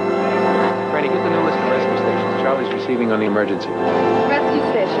 Franny, get the new list of rescue stations Charlie's receiving on the emergency. Rescue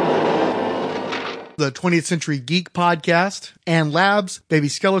stations. The 20th Century Geek Podcast, Ann Labs, Baby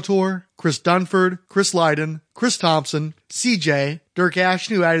Skeletor, Chris Dunford, Chris Lydon, Chris Thompson, CJ, Dirk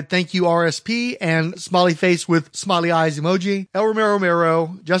Ashton, who added thank you RSP, and smiley face with smiley eyes emoji, El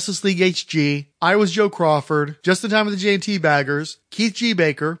Romero, Justice League HG, I Was Joe Crawford, Just in Time with the J&T Baggers, Keith G.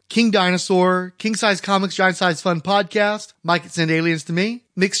 Baker, King Dinosaur, King Size Comics Giant Size Fun Podcast, Mike at Send Aliens to Me,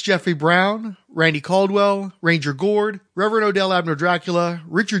 Mix Jeffrey Brown, Randy Caldwell, Ranger Gord, Reverend Odell Abner Dracula,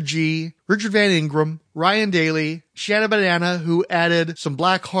 Richard G., Richard Van Ingram, Ryan Daly, Shanna Banana, who added some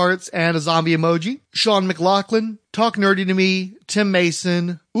black hearts and a zombie emoji, Sean McLaughlin, Talk Nerdy to Me, Tim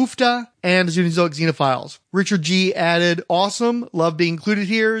Mason, Oofta, and Zunizoic Xenophiles. Richard G. added, awesome, love being included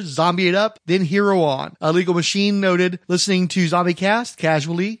here, zombie it up, then hero on. Illegal Machine noted, listening to ZombieCast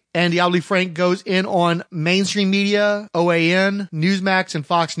casually. And Diablo Frank goes in on mainstream media, OAN, Newsmax, and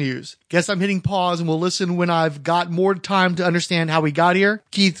Fox News. Guess I'm hitting pause and we'll listen when I've got more time to understand how we got here.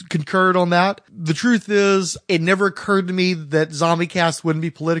 Keith concurred on that. The truth is, it never occurred to me that ZombieCast wouldn't be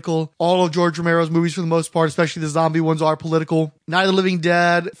political. All of George Romero's movies, for the most part, especially the zombie ones, are political. Night of the Living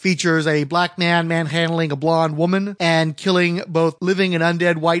Dead features a black man manhandling a blonde woman and killing both living and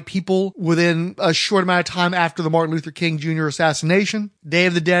undead white people within a short amount of time after the Martin Luther King Jr. assassination. Day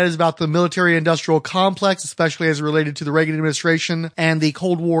of the Dead is about the military-industrial complex, especially as related to the Reagan administration and the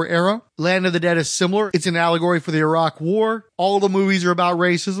Cold War era. Land of the Dead is similar. It's an allegory for the Iraq War. All the movies are about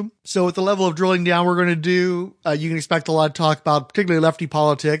racism. So at the level of drilling down we're going to do, you can expect a lot of talk about particularly lefty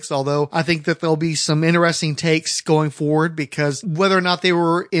politics, although I think that there'll be some interesting takes going forward, because whether or not they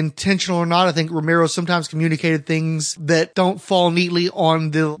were intentional or not, I think Romero sometimes communicated things that don't fall neatly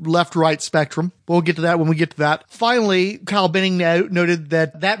on the left-right spectrum. We'll get to that when we get to that. Finally, Kyle Benning noted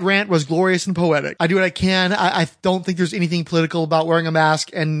that rant was glorious and poetic. I do what I can. I don't think there's anything political about wearing a mask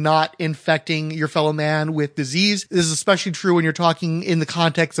and not infecting your fellow man with disease. This is especially true when you're talking in the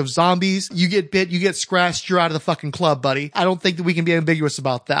context of zombies. You get bit, you get scratched, you're out of the fucking club, buddy. I don't think that we can be ambiguous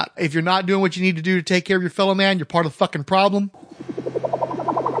about that. If you're not doing what you need to do to take care of your fellow man, you're part of the fucking problem.